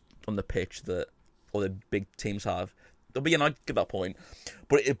stoppers on the pitch that all the big teams have? But I get that point.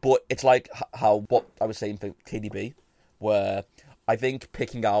 But it's like how what I was saying for KDB, where I think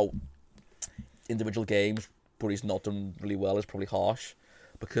picking out individual games but he's not done really well is probably harsh,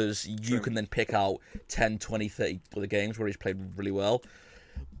 because you can then pick out 10, 20, 30 other games where he's played really well.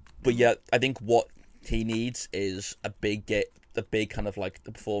 But yeah, I think what he needs is a big kind of like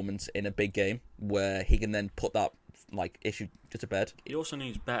the performance in a big game where he can then put that like issue to bed. He also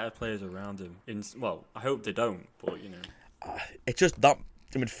needs better players around him. I hope they don't, but it's just that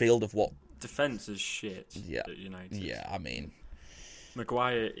midfield of what defense is shit. Yeah, at United. Yeah, I mean,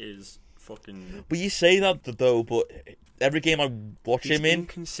 Maguire is fucking. But you say that though, but every game I watch him in,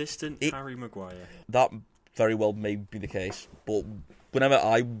 inconsistent. Harry Maguire. That very well may be the case, but whenever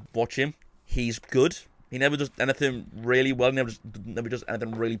I watch him, he's good. He never does anything really well. He never does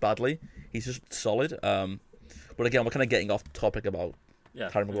anything really badly. He's just solid. But again, we're kind of getting off topic about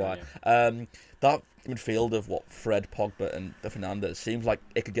Harry Maguire. That midfield of Fred, Pogba, and Fernandes seems like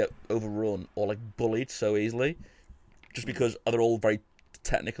it could get overrun or like bullied so easily, just because they're all very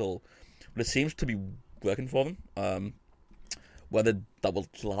technical. But it seems to be working for them. Whether that will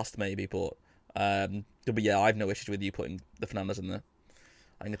last, maybe, but yeah, I have no issues with you putting the Fernandes in there.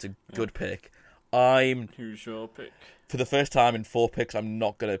 I think it's a good pick. Who's your pick? For the first time in 4 picks, I'm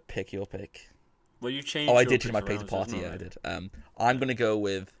not gonna pick your pick. Well, you changed. Oh, I your did change my picks pick to around, party. isn't Yeah, I it? did. I'm gonna go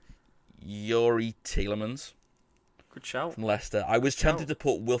with Yuri Tielemans Good shout. from Leicester. I was tempted to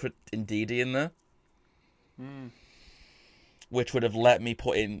put Wilfred Ndidi in there, which would have let me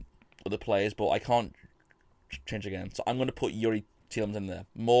put in other players, but I can't change again. So I'm going to put Yuri Tielemans in there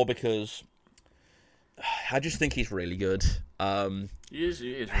more because I just think he's really good. He is.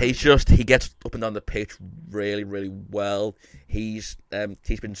 He gets up and down the pitch really, really well. He's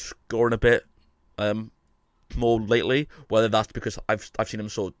been scoring a bit more lately. Whether that's because I've seen him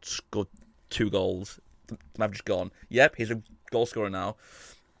score 2 goals, and I've just gone, yep, he's a goal scorer now.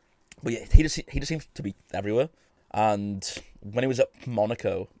 But yeah, he just seems to be everywhere. And when he was at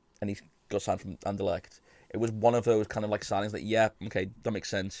Monaco and he got signed from Anderlecht, it was one of those kind of like signings that, yeah, okay, that makes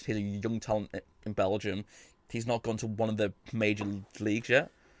sense. He's a young talent in Belgium. He's not gone to one of the major leagues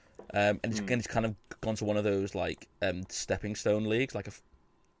yet. And he's kind of gone to one of those like stepping stone leagues, like a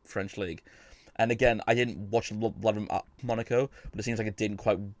French league. And again, I didn't watch a lot of him at Monaco, but it seems like it didn't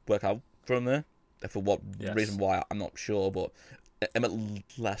quite work out for him there. For what reason why, I'm not sure. But him at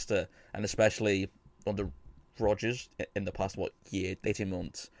Leicester, and especially under Rodgers in the past, 18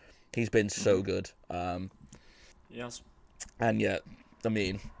 months, he's been so good. Yes. And yeah, I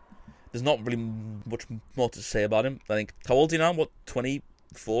mean, there's not really much more to say about him. I think, how old is he now?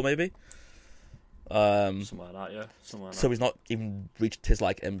 24 maybe? Something like that, yeah. So he's not even reached his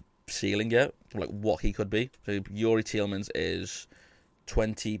like ceiling yet, like what he could be. So Yuri Tielemans is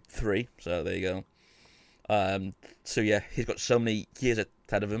 23, so there you go. So yeah, he's got so many years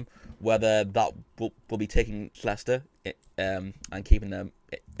ahead of him. Whether that will be taking Leicester and keeping them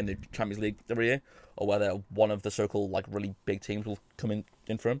in the Champions League every year, or whether one of the so-called like really big teams will come in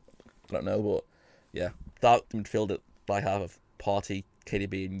for him, I don't know. But yeah, that midfield that I have of Partey,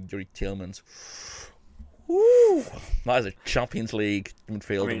 KDB, and Yuri Tielemans, woo, that is a Champions League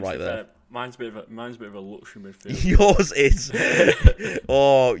midfield right there. Mine's a bit of a luxury midfield. Yours is.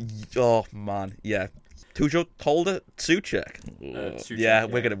 oh man, yeah. Who's your holder? Suchek. Suchek, yeah,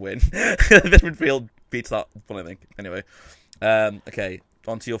 we're gonna win. This midfield beats that one, I think. Anyway, okay,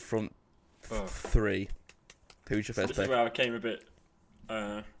 on to your front 3. Who's your first This pick? is where I came a bit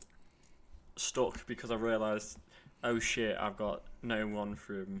stuck because I realised, oh shit, I've got no one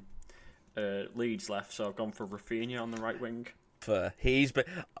from Leeds left, so I've gone for Rafinha on the right wing. I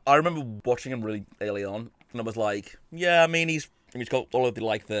remember watching him really early on, and I was like, yeah, I mean, he's got all of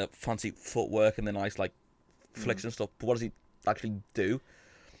the fancy footwork and the nice flicks and stuff, but what does he actually do?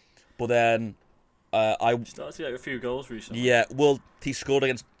 But then I started to get a few goals recently. Yeah, well, he scored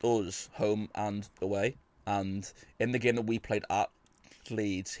against us home and away, and in the game that we played at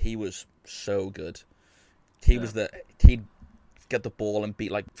Leeds, he was so good. He'd get the ball and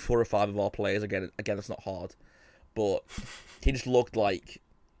beat 4 or 5 of our players. Again, it's not hard, but he just looked like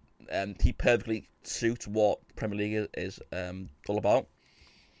he perfectly suits what Premier League is all about.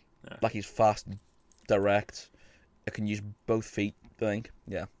 Yeah. Like, he's fast, direct. I can use both feet, I think.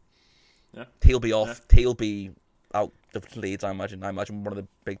 Yeah. He'll be off. Yeah. He'll be out of Leeds, I imagine. I imagine one of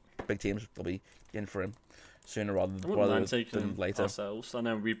the big teams will be in for him sooner rather than later. Ourselves. I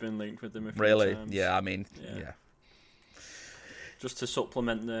know we've been linked with them a few really times. Yeah, I mean, yeah. Just to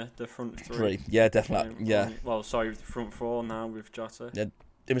supplement the front 3. Yeah, definitely. Yeah. Well, sorry, the front 4 now with Jota. Yeah,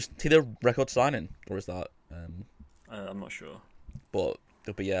 was he the record signing, or is that? I'm not sure. But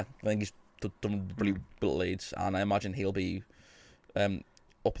yeah, I think he's done really well at Leeds, and I imagine he'll be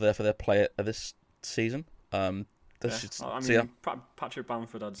up there for their player of this season. Patrick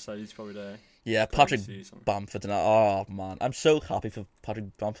Bamford, I'd say he's probably there. Yeah, Patrick Bamford. Oh man, I'm so happy for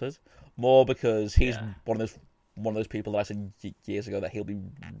Patrick Bamford. More because he's one of those people that I said years ago that he'll be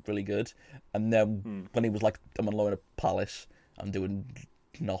really good, and then when he was I'm on loan at Palace and doing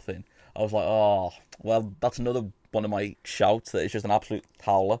nothing, I was like, oh well, that's another one of my shouts that is just an absolute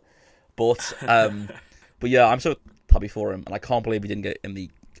howler. But yeah, I'm so happy for him, and I can't believe he didn't get in the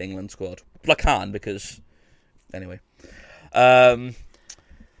England squad. But I can because anyway.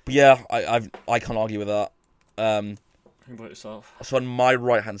 But yeah, I can't argue with that. Think about yourself. So on my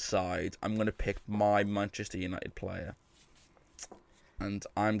right hand side, I'm going to pick my Manchester United player, and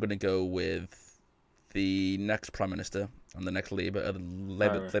I'm going to go with the next Prime Minister and the next Labour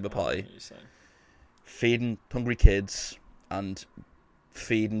Party, feeding hungry kids and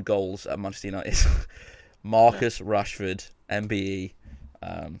feeding goals at Manchester United. Marcus Rashford, MBE.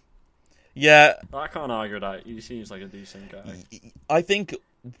 Yeah, I can't argue with that. He seems like a decent guy. I think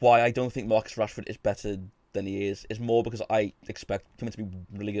why I don't think Marcus Rashford is better than he is more because I expect him to be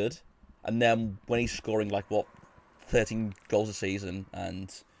really good. And then when he's scoring 13 goals a season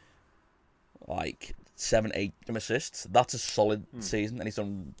and 7-8 assists, that's a solid season, and he's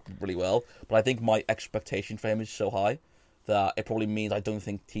done really well. But I think my expectation for him is so high that it probably means I don't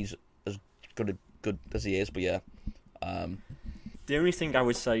think he's as good as he is. But yeah, the only thing I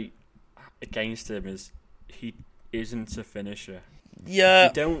would say against him is he isn't a finisher.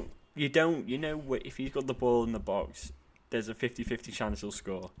 Yeah, you know, if he's got the ball in the box, there's a 50-50 chance he'll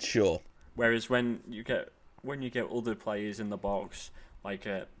score. Sure. Whereas when you get other players in the box, like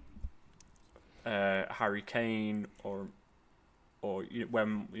Harry Kane or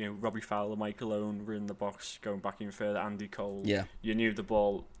when Robbie Fowler, Michael Owen were in the box going back in further, Andy Cole, yeah, you knew the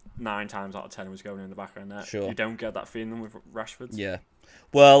ball 9 times out of 10 was going in the back of the net. Sure. You don't get that feeling with Rashford. Yeah.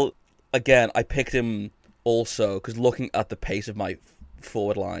 Well, again, I picked him also because looking at the pace of my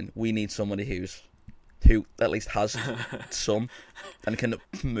forward line, we need somebody who at least has some and can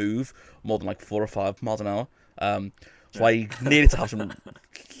move more than 4 or 5 miles an hour. So I needed to have some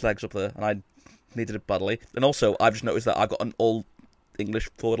legs up there, and I needed it badly. And also, I've just noticed that I've got an all English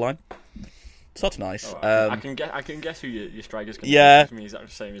forward line, so that's nice. I can guess who your striker's going to be. Yeah. For me, is the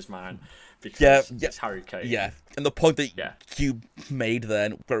same as mine because it's Harry Kane. Yeah, and the point that you made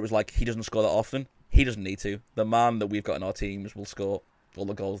then, where it was he doesn't score that often, he doesn't need to. The man that we've got in our teams will score all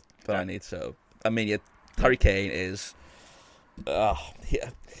the goals that I need. So, I mean, Harry Kane is...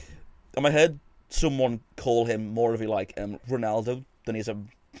 And I heard someone call him more of a Ronaldo than he's a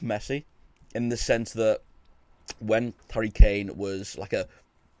Messi, in the sense that when Harry Kane was a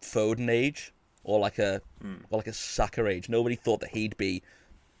Foden age or a Saka age, nobody thought that he'd be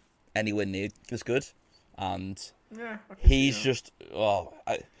anywhere near as good. And he's just...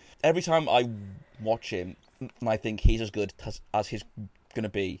 every time I watch him, and I think he's as good as he's going to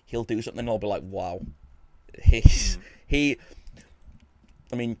be, he'll do something and I'll be like, wow. I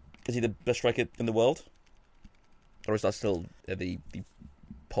mean, is he the best striker in the world? Or is that still the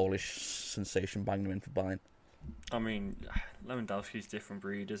Polish sensation banging him in for Bayern? I mean, Lewandowski's a different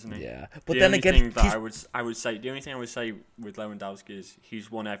breed, isn't he? Yeah, but then again, the only thing I would say with Lewandowski is he's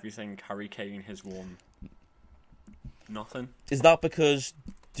won everything Harry Kane has won. Nothing. Is that because,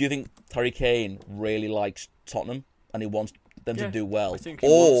 do you think Harry Kane really likes Tottenham and he wants them to do well? I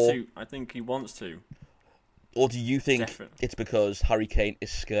think he wants to. Or do you think Definitely. It's because Harry Kane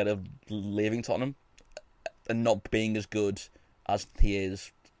is scared of leaving Tottenham and not being as good as he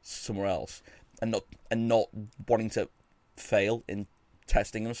is somewhere else, and not wanting to fail in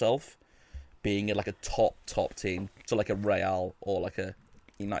testing himself, being in a top team, so a Real or a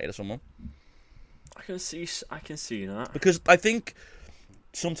United or someone? I can see that, because I think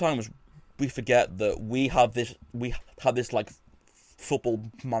sometimes we forget that we have this football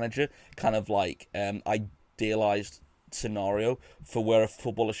manager kind of idealized scenario for where a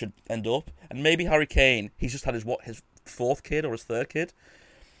footballer should end up, and maybe Harry Kane, he's just had his 4th kid or his 3rd kid.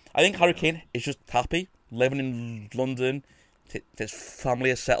 I think Harry Kane is just happy living in London. His family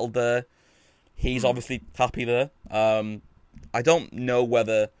is settled there. He's obviously happy there. I don't know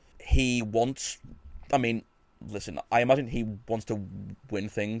whether he wants... I mean, listen, I imagine he wants to win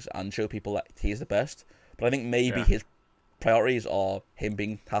things and show people that he is the best, but I think maybe his priorities are him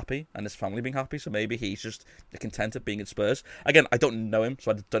being happy and his family being happy, so maybe he's just content at being at Spurs. Again, I don't know him,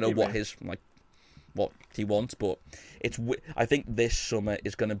 so I don't know what his what he wants, but I think this summer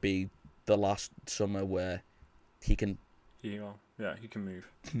is going to be the last summer where he can he can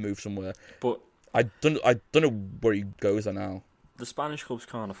move somewhere. But I don't know where he goes there now. The Spanish clubs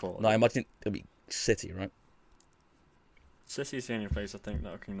can't afford it. No, I imagine it'll be City, right? City's the only place I think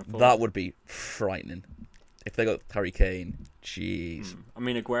that can afford that would be frightening if they got Harry Kane. Jeez. I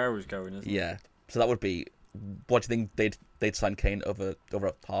mean, Aguero's going, isn't he? Yeah. So that would be... What do you think they'd sign Kane over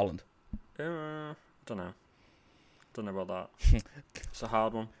Haaland? Don't know about that. It's a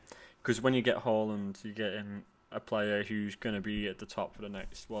hard one, because when you get Haaland, you get in a player who's going to be at the top for the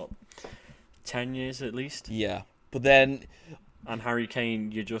next 10 years at least. Yeah, but then... And Harry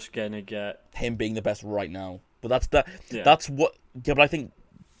Kane, you're just going to get... him being the best right now. But that's what... Yeah, but I think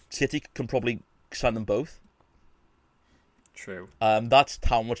City can probably sign them both. True. That's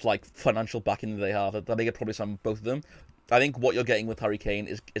how much financial backing they have. That they could probably sign both of them. I think what you're getting with Harry Kane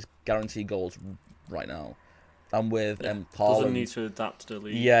is guaranteed goals right now. And with Haaland... Doesn't need to adapt to the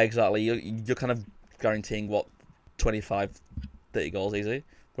league. Yeah, exactly. You're kind of guaranteeing, 25, 30 goals easy.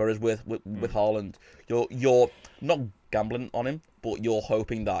 Whereas with Haaland, you're not gambling on him, but you're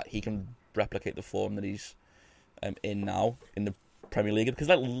hoping that he can replicate the form that he's in now in the Premier League. Because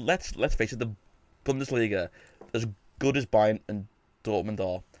let's face it, the Bundesliga, as good as Bayern and Dortmund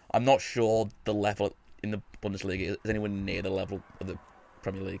are, I'm not sure the level in the Bundesliga is anywhere near the level of the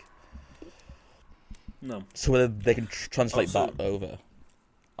Premier League. No. So whether they can translate that over.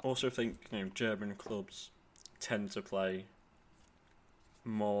 I also think German clubs tend to play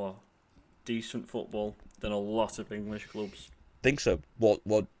more decent football than a lot of English clubs. Think so. What?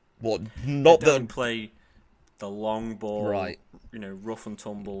 Not they don't play the long ball, right? Rough and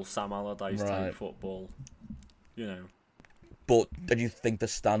tumble, Sam Allardyce type football. But do you think the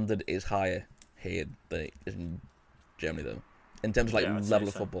standard is higher here than it is in Germany, though, in terms of level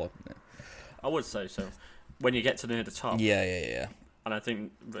of football? Yeah. I would say so. When you get to near the top. Yeah. And I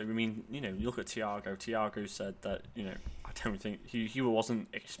think, you look at Thiago. Thiago said that, I don't think he wasn't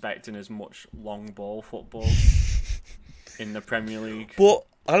expecting as much long ball football in the Premier League. But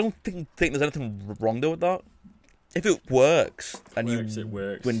I don't think there's anything wrong though with that. If it works and you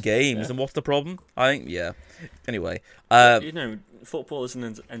win games, then what's the problem? I think, yeah. Anyway, football is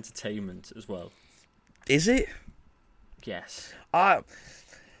an entertainment as well. Is it? Yes.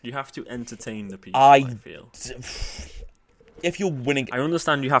 You have to entertain the people. I feel. If you're winning, I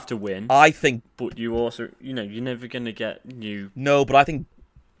understand you have to win. I think, but you also, you're never gonna get new. No, but I think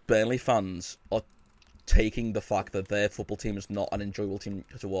Burnley fans are taking the fact that their football team is not an enjoyable team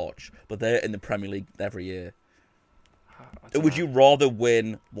to watch, but they're in the Premier League every year. Would you rather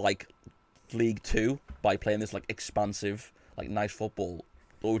win League 2 by playing this expansive, nice football,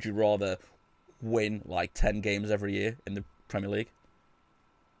 or would you rather win 10 games every year in the Premier League?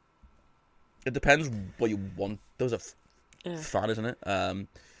 It depends what you want. Those are fun, isn't it?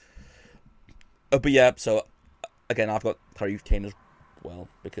 But yeah, so again, I've got Harry Kane as well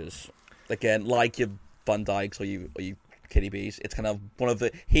because again, like your Van Dijks or you KDBs, it's kind of one of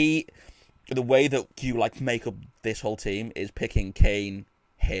the way that you make up this whole team is picking Kane,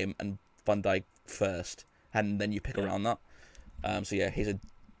 him, and Van Dijk first, and then you pick around that. So yeah, he's a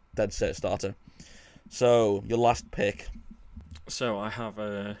dead set starter. So your last pick. So I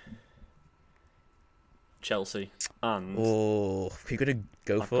have Chelsea, and you're gonna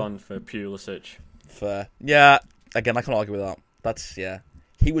go I've gone for Pulisic. Fair, yeah. Again, I can't argue with that. That's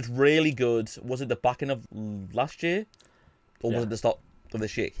He was really good. Was it the back end of last year, or was it the start of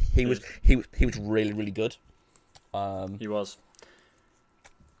this year? He was really, really good. He was,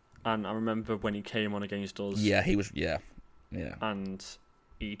 and I remember when he came on against us. Yeah, he was. Yeah. And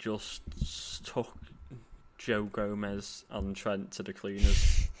he just took Joe Gomez and Trent to the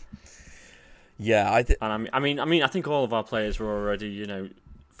cleaners. Yeah, and I think all of our players were already,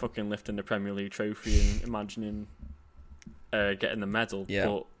 fucking lifting the Premier League trophy and imagining getting the medal. Yeah.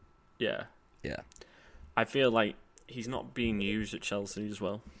 But yeah. I feel like he's not being used at Chelsea as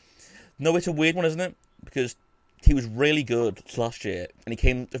well. No, it's a weird one, isn't it? Because he was really good last year, and he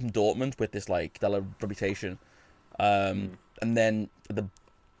came from Dortmund with this stellar reputation. And then at the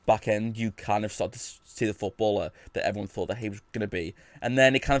back end, you kind of start to see the footballer that everyone thought that he was going to be. And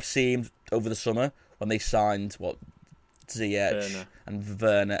then it kind of seemed over the summer when they signed Ziyech and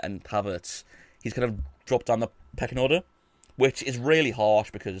Werner and Havertz, he's kind of dropped down the pecking order, which is really harsh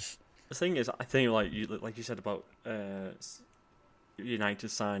because the thing is, I think like you said about United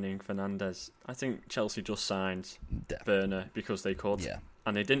signing Fernandes, I think Chelsea just signed Werner because they could,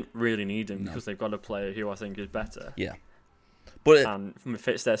 and they didn't really need him because they've got a player who I think is better. Yeah. And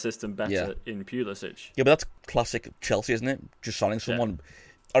fits their system better in Pulisic. Yeah, but that's classic Chelsea, isn't it? Just signing someone.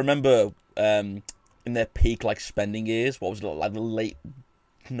 I remember in their peak spending years, what was it, the late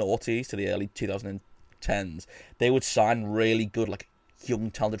noughties to the early 2010s, they would sign really good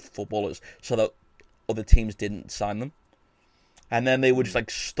young talented footballers so that other teams didn't sign them, and then they would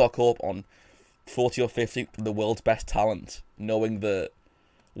just stock up on 40 or 50 of the world's best talent, knowing that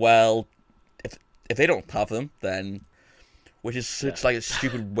if they don't have them, then. Which is such a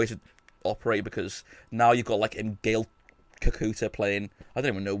stupid way to operate because now you've got Gael Kakuta playing. I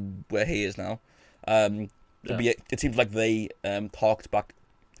don't even know where he is now. But it seems like they harked back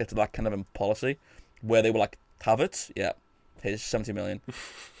into that kind of policy where they were Havertz, here's 70 million.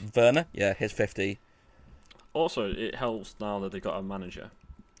 Werner, here's 50. Also, it helps now that they got a manager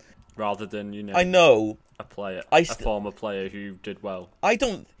rather than I know a player, a former player who did well.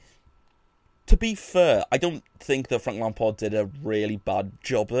 To be fair, I don't think that Frank Lampard did a really bad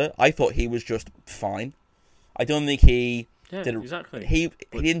job there. I thought he was just fine. I don't think he did. Exactly. He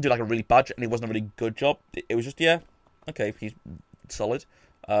didn't do a really bad job, and it wasn't a really good job. It was just okay, he's solid.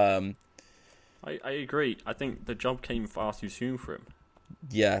 I agree. I think the job came far too soon for him.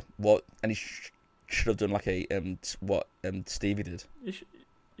 Yeah, what? And he should have done like a what Stevie did.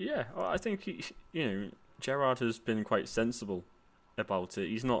 Yeah, I think Gerrard has been quite sensible about it.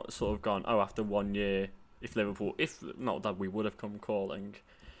 He's not sort of gone, after 1 year, if not that we would have come calling,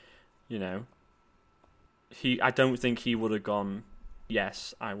 I don't think he would have gone,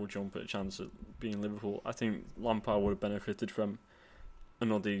 yes, I will jump at a chance at being Liverpool. I think Lampard would have benefited from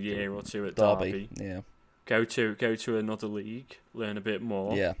another year or two at Derby. Yeah. Go to another league, learn a bit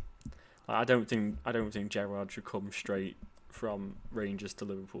more. Yeah. I don't think Gerrard should come straight from Rangers to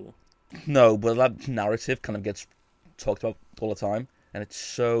Liverpool. No, but that narrative kind of gets talked about all the time, and it's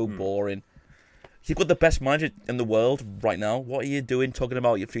so boring. You've got the best manager in the world right now. What are you doing talking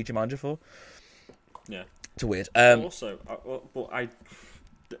about your future manager for? Yeah. It's weird. Also, I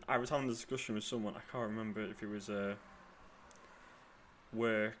was having a discussion with someone. I can't remember if it was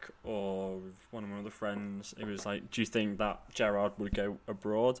work or with one of my other friends. It was like, do you think that Gerrard would go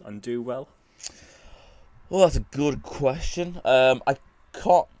abroad and do well? Well, that's a good question. I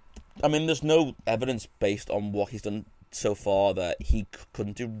can't. I mean, there's no evidence based on what he's done so far that he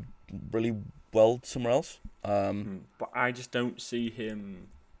couldn't do really well somewhere else. But I just don't see him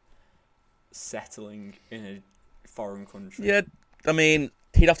settling in a foreign country. Yeah, I mean,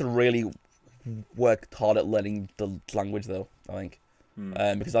 he'd have to really work hard at learning the language, though, I think.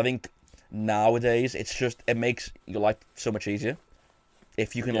 Because I think nowadays it makes your life so much easier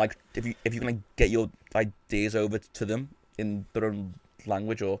if you can if you can get your ideas over to them in their own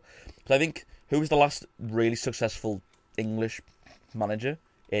language. Or because I think who was the last really successful English manager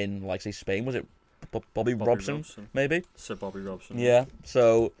in say Spain? Was it Bobby Robson? Maybe Sir Bobby Robson. Yeah.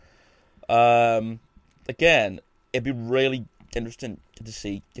 So again, it'd be really interesting to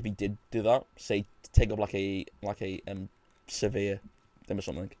see if he did do that. Say take up like a Sevilla or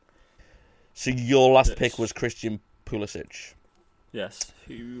something. So your last pick was Christian Pulisic. Yes.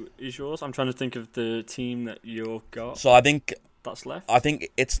 Who is yours? I'm trying to think of the team that you've got. So I think that's left. I think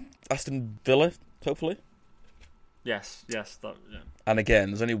it's Aston Villa, hopefully. Yes. That. Yeah. And again,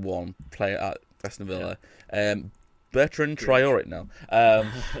 there's only one player at Aston Villa. Yeah. Bertrand Traore now.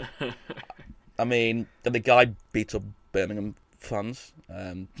 I mean, the guy beats up Birmingham fans.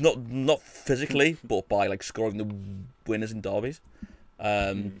 Not physically, but by scoring the winners in derbies.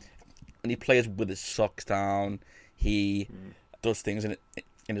 And he plays with his socks down. He does things in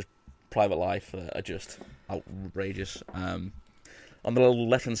his private life that are just outrageous. On the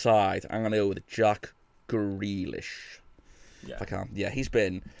left hand side, I'm going to go with Jack Grealish. Yeah. If I can. Yeah, he's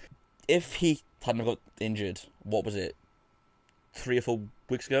been. If he hadn't got injured, what was it, 3 or 4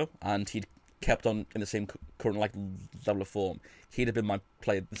 weeks ago, and he'd kept on in the same current level of form, he'd have been my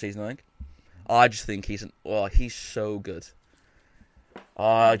player of the season, I think. I just think he's so good.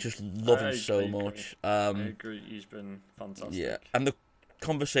 I just love him so much. I agree. He's been fantastic. Yeah, and the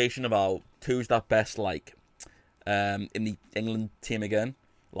conversation about who's that best in the England team again,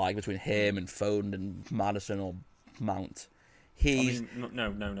 between him and Foden and Maddison or Mount.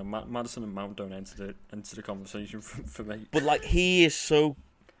 No. Maddison and Mount don't enter the conversation for me. But he is so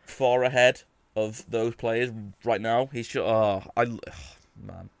far ahead of those players right now. He's just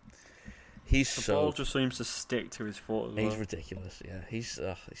man. The ball just seems to stick to his foot as well. He's ridiculous, yeah. He's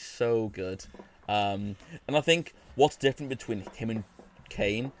so good. And I think what's different between him and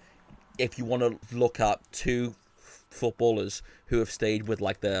Kane, if you want to look at two footballers who have stayed with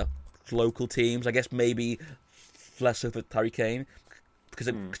their local teams, I guess maybe less so for Harry Kane, because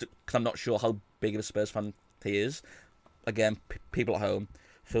I'm not sure how big of a Spurs fan he is. Again, people at home,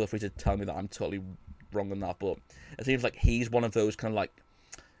 feel free to tell me that I'm totally wrong on that, but it seems like he's one of those kind of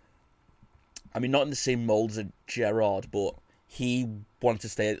I mean, not in the same mould as Gerrard, but he wanted to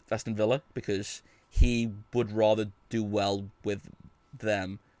stay at Aston Villa because he would rather do well with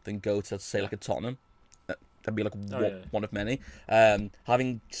them than go to, say, a Tottenham. That'd be one of many.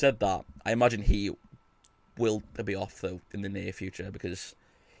 Having said that, I imagine he will be off, though, in the near future because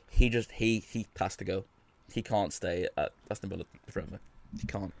he has to go. He can't stay at Aston Villa forever. He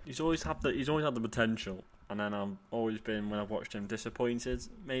can't. He's always had the potential, and then I've always been, when I've watched him, disappointed,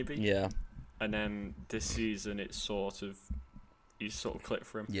 maybe. Yeah. And then this season, he's sort of clicked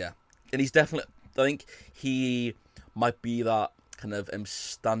for him. Yeah, and he's definitely. I think he might be that kind of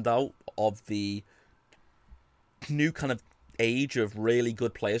standout of the new kind of age of really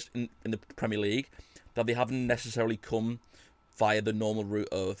good players in the Premier League that they haven't necessarily come via the normal route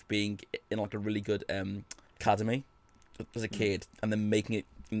of being in a really good academy as a kid and then making it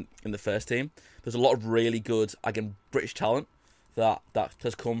in the first team. There's a lot of really good, again, British talent that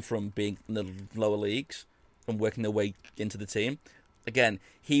has come from being in the lower leagues and working their way into the team. Again,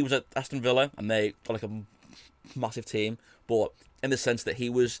 he was at Aston Villa and they got a massive team, but in the sense that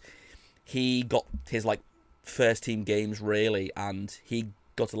he got his like first team games really, and he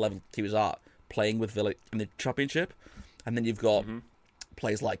got to the level he was at playing with Villa in the Championship, and then you've got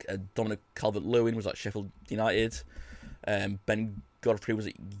players like Dominic Calvert-Lewin was at Sheffield United, Ben Godfrey was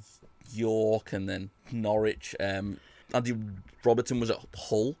at York, and then Norwich. Andy Robertson was at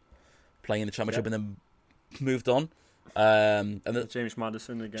Hull playing in the Championship, and then moved on. And then James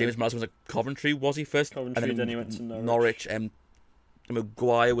Maddison again. James Maddison was at Coventry, was he first? Coventry, and then he went to Norwich.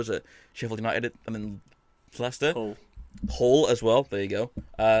 Maguire was at Sheffield United, and then Leicester. Hull as well. There you go.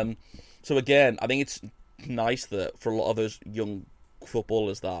 So again, I think it's nice that for a lot of those young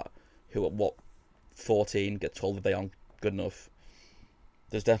footballers who at 14 get told that they aren't good enough,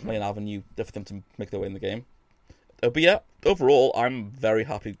 there's definitely an avenue for them to make their way in the game. But yeah, overall, I'm very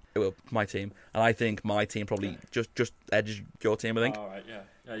happy with my team, and I think my team probably just edges your team. I think. All right,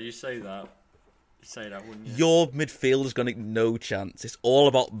 yeah. You say that. You say that, wouldn't you? Your midfield is going to get no chance. It's all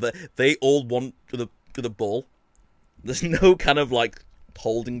about they all want the ball. There's no kind of like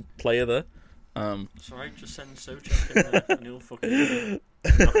holding player there. It's alright, just send Souček in there and he'll fucking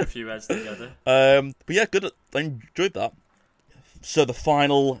knock a few heads together. But yeah, good. I enjoyed that. So the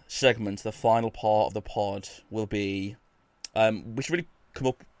final segment, the final part of the pod will be, we should really come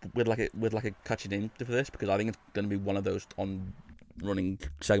up with like a catchy name for this, because I think it's going to be one of those on running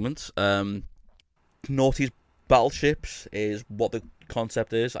segments. Naughty's Battleships is what the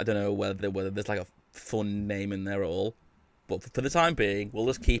concept is. I don't know whether there's like a fun name in there at all, but for the time being, we'll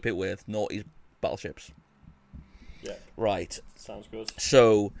just keep it with Naughty's Battleships. Yeah. Right. Sounds good.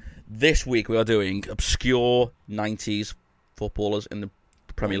 So this week we are doing obscure 90s footballers in the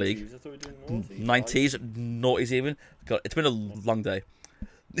Premier League. I thought we were doing 90s, noughties even. God, it's been a long day.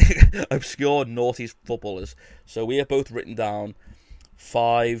 Obscure noughties footballers. So we have both written down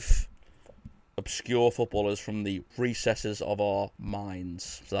 5 obscure footballers from the recesses of our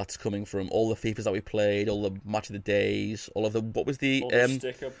minds. So that's coming from all the FIFAs that we played, all the match of the days, all of the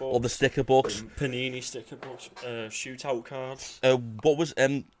all the sticker books, Panini sticker books, shootout cards. What was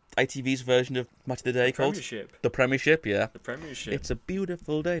ITV's version of Match of the Day called? The Premiership, yeah. The Premiership. It's a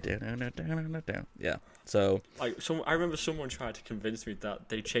beautiful day. Yeah. So I remember someone tried to convince me that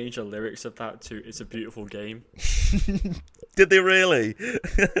they changed the lyrics of that to "It's a beautiful game." Did they really?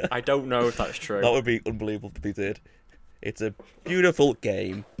 I don't know if that's true. That would be unbelievable if they did. It's a beautiful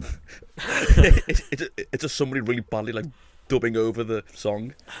game. It's just somebody really badly like dubbing over the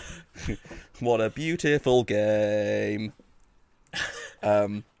song. What a beautiful game.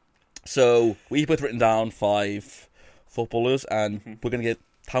 So we've both written down 5 footballers, and we're going to get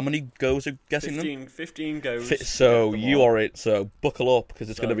how many goes of guessing 15 goes. So you are it. So buckle up, because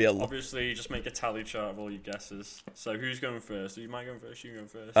it's going to be a lot. Obviously, just make a tally chart of all your guesses. So who's going first? Are you going first? You going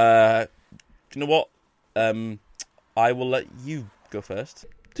first? Do you know what? I will let you go first.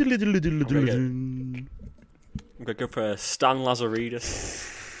 I'm going to go for Stan Lazaridis.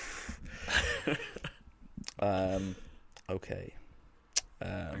 Okay.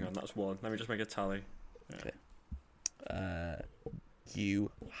 Hang on, that's 1. Let me just make a tally. Yeah. Okay.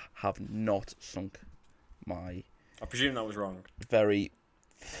 You have not sunk my... I presume that was wrong. ...very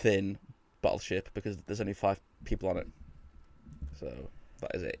thin battleship, because there's only 5 people on it. So,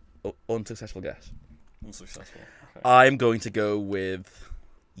 that is it. Unsuccessful guess. Unsuccessful. Okay. I'm going to go with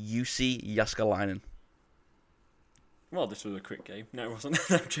Jussi Jääskeläinen. Well, this was a quick game. No, it wasn't.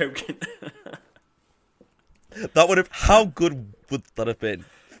 I'm joking. That would have... How good would that have been?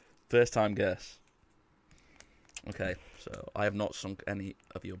 First time guess. Okay, so I have not sunk any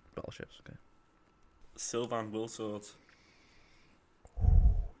of your battleships. Okay. Sylvain Wiltord.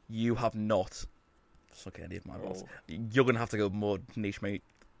 You have not sunk any of my balls. You're going to have to go more niche, mate,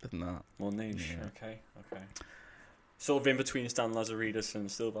 than that. More niche, yeah. Okay. Sort of in between Stan Lazaridis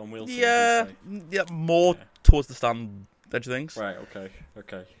and Sylvain Wiltord. Yeah, more towards the stand edge of things. Right, okay.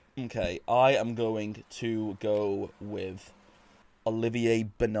 Okay, I am going to go with Olivier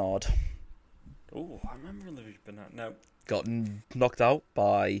Bernard. Oh, I remember Olivier Bernard. No. Got knocked out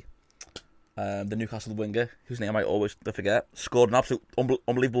by the Newcastle winger, whose name I always forget. Scored an absolute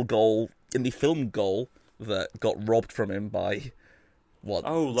unbelievable goal in the film goal that got robbed from him by... What?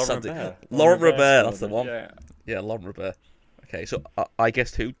 Oh, Laurent Robert. Laurent Robert, that's the one. Yeah, Laurent Robert. Okay, so I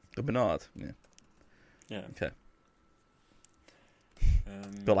guessed who? Bernard. Yeah. Okay.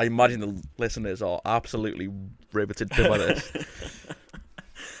 But I imagine the listeners are absolutely riveted by this.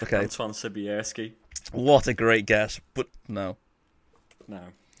 Okay. Antoine Sobieski. What a great guess, but no. No.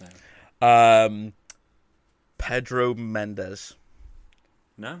 Pedro Mendes.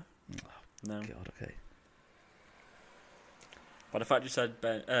 No. God, okay. By the fact you said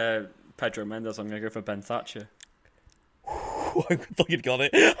Pedro Mendes. I'm going to go for Ben Thatcher. I thought you'd got it.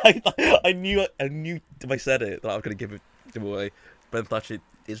 I knew if I said it that I was going to give it away. Ben Thatcher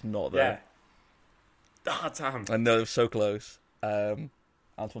is not there. Yeah. Ah, damn. I know, it was so close. Antoine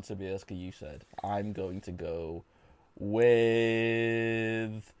Sobieski, you said. I'm going to go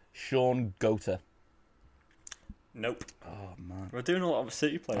with Sean Gota. Nope. Oh, man. We're doing a lot of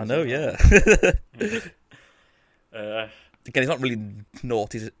City players. I know, yeah. Again, he's not really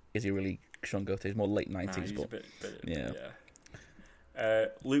naughty, is he really, Sean Gota? He's more late 90s. He's but a bit yeah.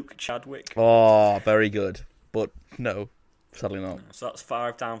 Luke Chadwick. Oh, very good. But no, sadly not. So that's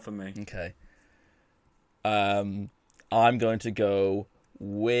 5 down for me. Okay. I'm going to go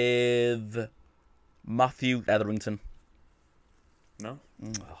with Matthew Etherington. No?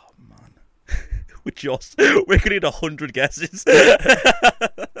 Oh, man. We're going to need 100 guesses.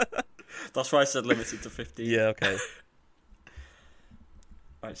 That's why I said limited to 15. Yeah, okay.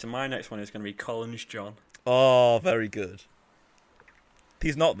 Right, so my next one is going to be Collins John. Oh, very good.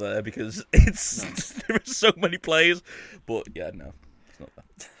 He's not there because there are so many players. But yeah, no, he's not there.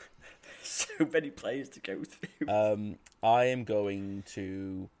 So many players to go through. I am going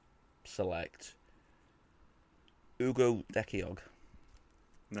to select Ugo Dekiog.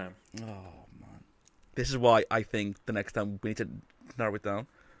 No. Oh, man. This is why I think the next time we need to narrow it down.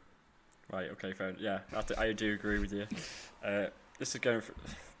 Right, okay, fair. Yeah, I do agree with you. This is going for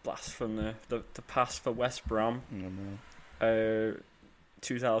blast from the pass for West Brom. Oh, no.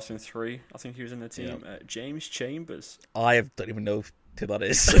 2003, I think he was in the team. Yeah. James Chambers. I don't even know who that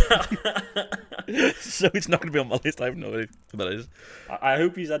is. So it's not going to be on my list. I have no idea who that is. I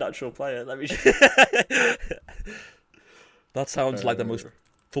hope he's an actual player. Let me. That sounds like the most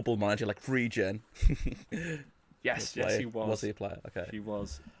football manager, like regen. Yes, he was. Was he a player? Okay. He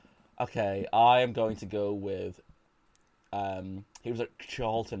was. Okay, I am going to go with. He was at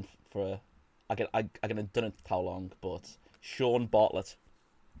Charlton for. I don't know how long, but Sean Bartlett.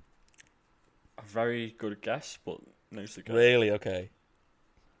 A very good guess, but no cigar. Really? Okay.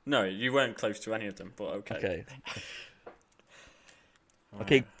 No, you weren't close to any of them, but okay. Okay.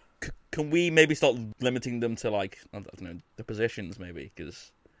 Okay. Can we maybe start limiting them to like I don't know the positions maybe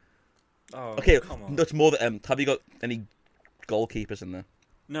because. Oh, okay, come on. that's more. Have you got any goalkeepers in there?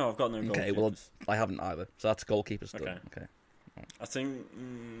 No, I've got no goalkeepers. Okay, well I haven't either. So that's goalkeepers done. Okay. I think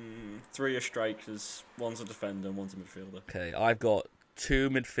 3 are strikers, 1's a defender, and 1's a midfielder. Okay, I've got 2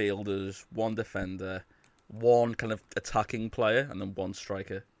 midfielders, 1 defender, 1 kind of attacking player, and then 1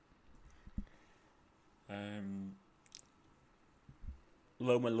 striker.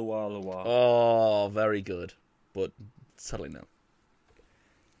 Loma Loa. Oh, very good, but sadly no.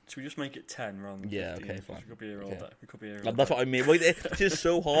 Should we just make it 10 rather than 15? Yeah, okay, fine. We could be here all Okay. day. We could be here all That's day. what I mean. Well, it's just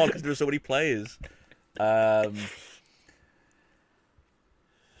so hard because there are so many players.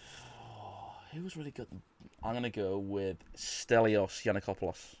 Who was really good? I'm going to go with Stelios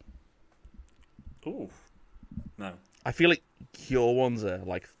Yiannakopoulos. Ooh. No. I feel like your ones are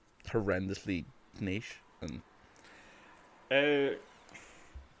like horrendously niche. And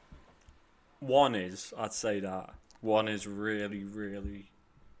 1 is, I'd say that. 1 is really, really...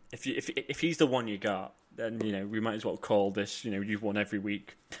 If he's the one you got, then, we might as well call this, you've won every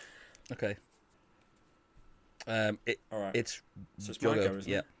week. Okay. All right. It's So it's my go, isn't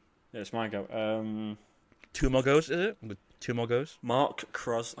yeah. it? Yeah, it's my go. 2 more goes, is it? With 2 more goes? Mark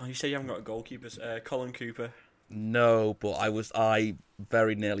Cross. Oh, you say you haven't got goalkeepers. Colin Cooper. No, but I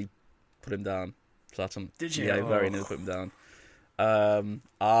very nearly put him down. So that's Did you? Yeah, I very nearly put him down.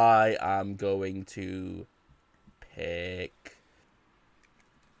 I am going to pick.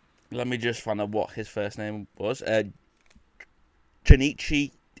 Let me just find out what his first name was.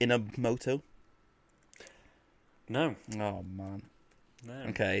 Junichi Inamoto. No. Oh man. No.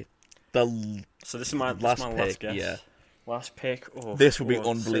 Okay. So this is my last last pick. guess. Yeah. Last pick. Oh, This would be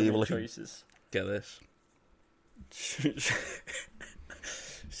unbelievable So if many you- choices. Get this.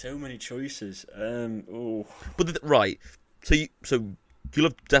 So many choices. Oh. But right. So you'll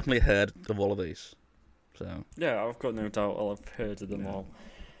have definitely heard of all of these. So Yeah, I've got no doubt I've heard of them all.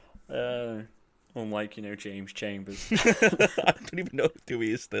 Unlike, James Chambers. I don't even know who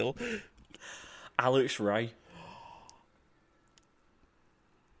he is still. Alex Ray.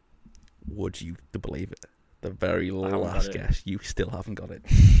 Would you believe it? The very haven't last got it. guess, you still haven't got it.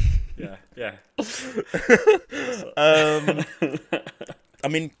 Yeah. I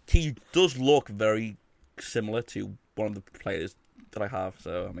mean, he does look very similar to one of the players that I have.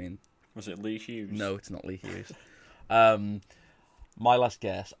 So, I mean, Was it Lee Hughes? no, it's not Lee Hughes. My last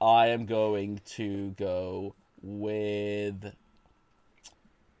guess, I am going to go with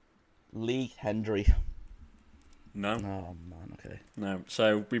Lee Hendry. No, Oh man, okay. no.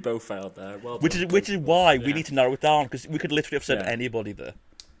 So we both failed there. Well Which done. is why we Yeah. need to narrow it down, because we could literally have said Yeah. anybody there.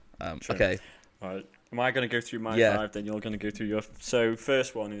 True. Okay. Right. Am I going to go through my Yeah. 5? Then you're going to go through your. So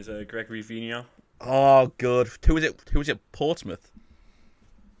first one is Gregory Vigneault. Oh, good. Who was it? Who was it? Portsmouth.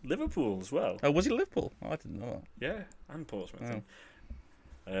 Liverpool as well. Oh, was he Liverpool? Oh, I didn't know that. Yeah, and Portsmouth.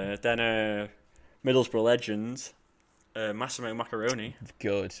 Oh. Then Middlesbrough legend Massimo Macaroni.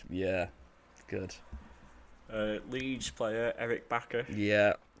 Good. Yeah. Good. Leeds player Eric Bakker.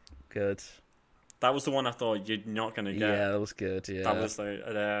 Yeah. Good. That was the one I thought you're not going to get. Yeah, that was good. Yeah. That was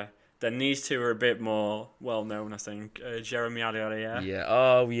like. Then these two are a bit more well known, I think. Jeremy Arias Yeah.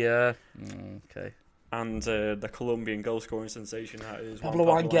 Oh, yeah. Okay. and the Colombian goal scoring sensation that is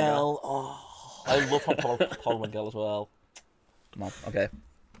Pablo Angel. Oh, I love Pablo Angel as well. No, okay.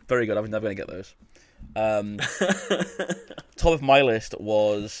 Very good. I was never going to get those. Top of my list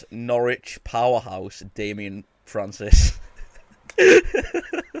was Norwich powerhouse Damien Francis.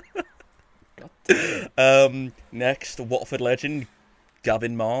 Next, Watford legend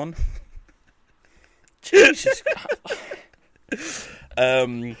Gavin Marn. Jesus.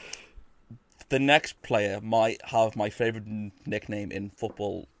 The next player might have my favourite nickname in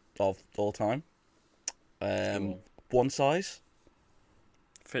football of all time. Cool. One size.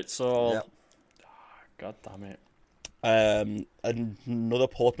 Fits all. Yep. God damn it. Another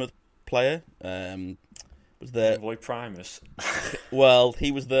Portsmouth player was there. Roy Primus. Well,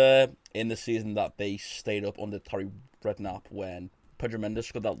 he was there in the season that they stayed up under Terry Redknapp when Pedro Mendes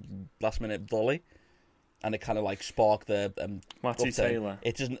scored that last-minute volley, and it kind of like sparked the Matty upturn. Taylor.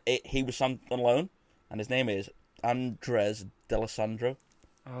 It doesn't. He was on loan, and his name is Andres D'Alessandro.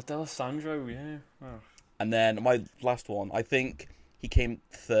 Oh, D'Alessandro, yeah. Oh. And then my last one, I think he came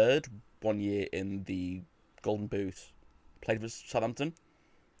third one year in the Golden Boot. Played for Southampton.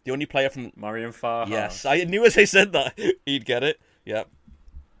 The only player from... Marion Farha. Yes, I knew as I said that he'd get it. Yep.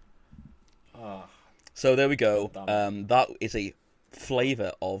 Oh, So there we go. Damn That is a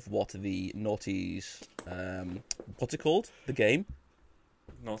flavour of what the Naughties... what's it called? The game?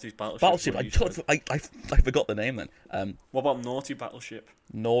 Naughty's Battleship. Battleship. What you said. I forgot the name then. What about Naughty Battleship?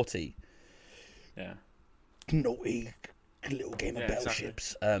 Naughty. Yeah. Naughty little game of Yeah,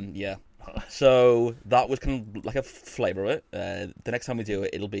 battleships. Yeah. So that was kind of like a flavour of it. The next time we do it,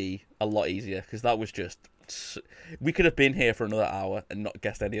 it'll be a lot easier, because that was just... We could have been here for another hour and not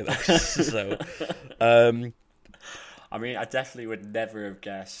guessed any of those. So, I mean, I definitely would never have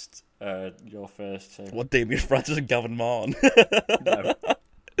guessed your first two. what Damien Francis and Gavin Marn? No,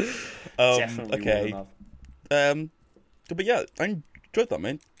 definitely okay. wouldn't have. But yeah, I enjoyed that,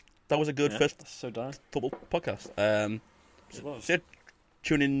 man. That was a good Yeah, first that's so done. football podcast. It was. So yeah,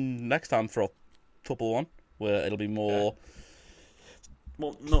 tune in next time for a football one, where it'll be more...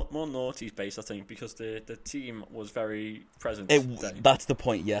 More Naughty's based, I think, because the team was very present. today. That's the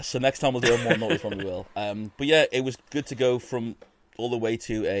point, yes. So next time we'll do a more notice one, we will. But yeah, it was good to go from all the way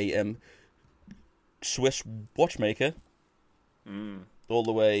to a Swiss watchmaker, all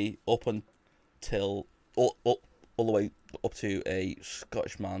the way up until all the way up to a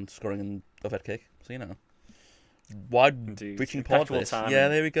Scottish man scoring an overhead kick. So you know, Indeed. wide-reaching part of Impeccable this. timing. Yeah,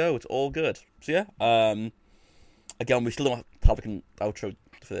 there we go. It's all good. So yeah, again, we still don't have an outro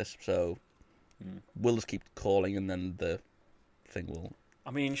for this, so we'll just keep calling, and then the thing will...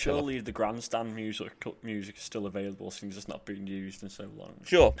 I mean, surely the grandstand music is still available since it's not been used in so long.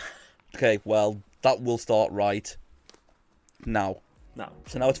 Sure. Okay, well, that will start right now. No.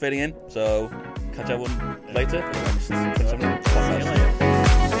 So now it's fading in, so catch everyone later for the next See you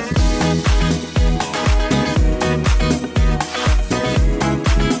later.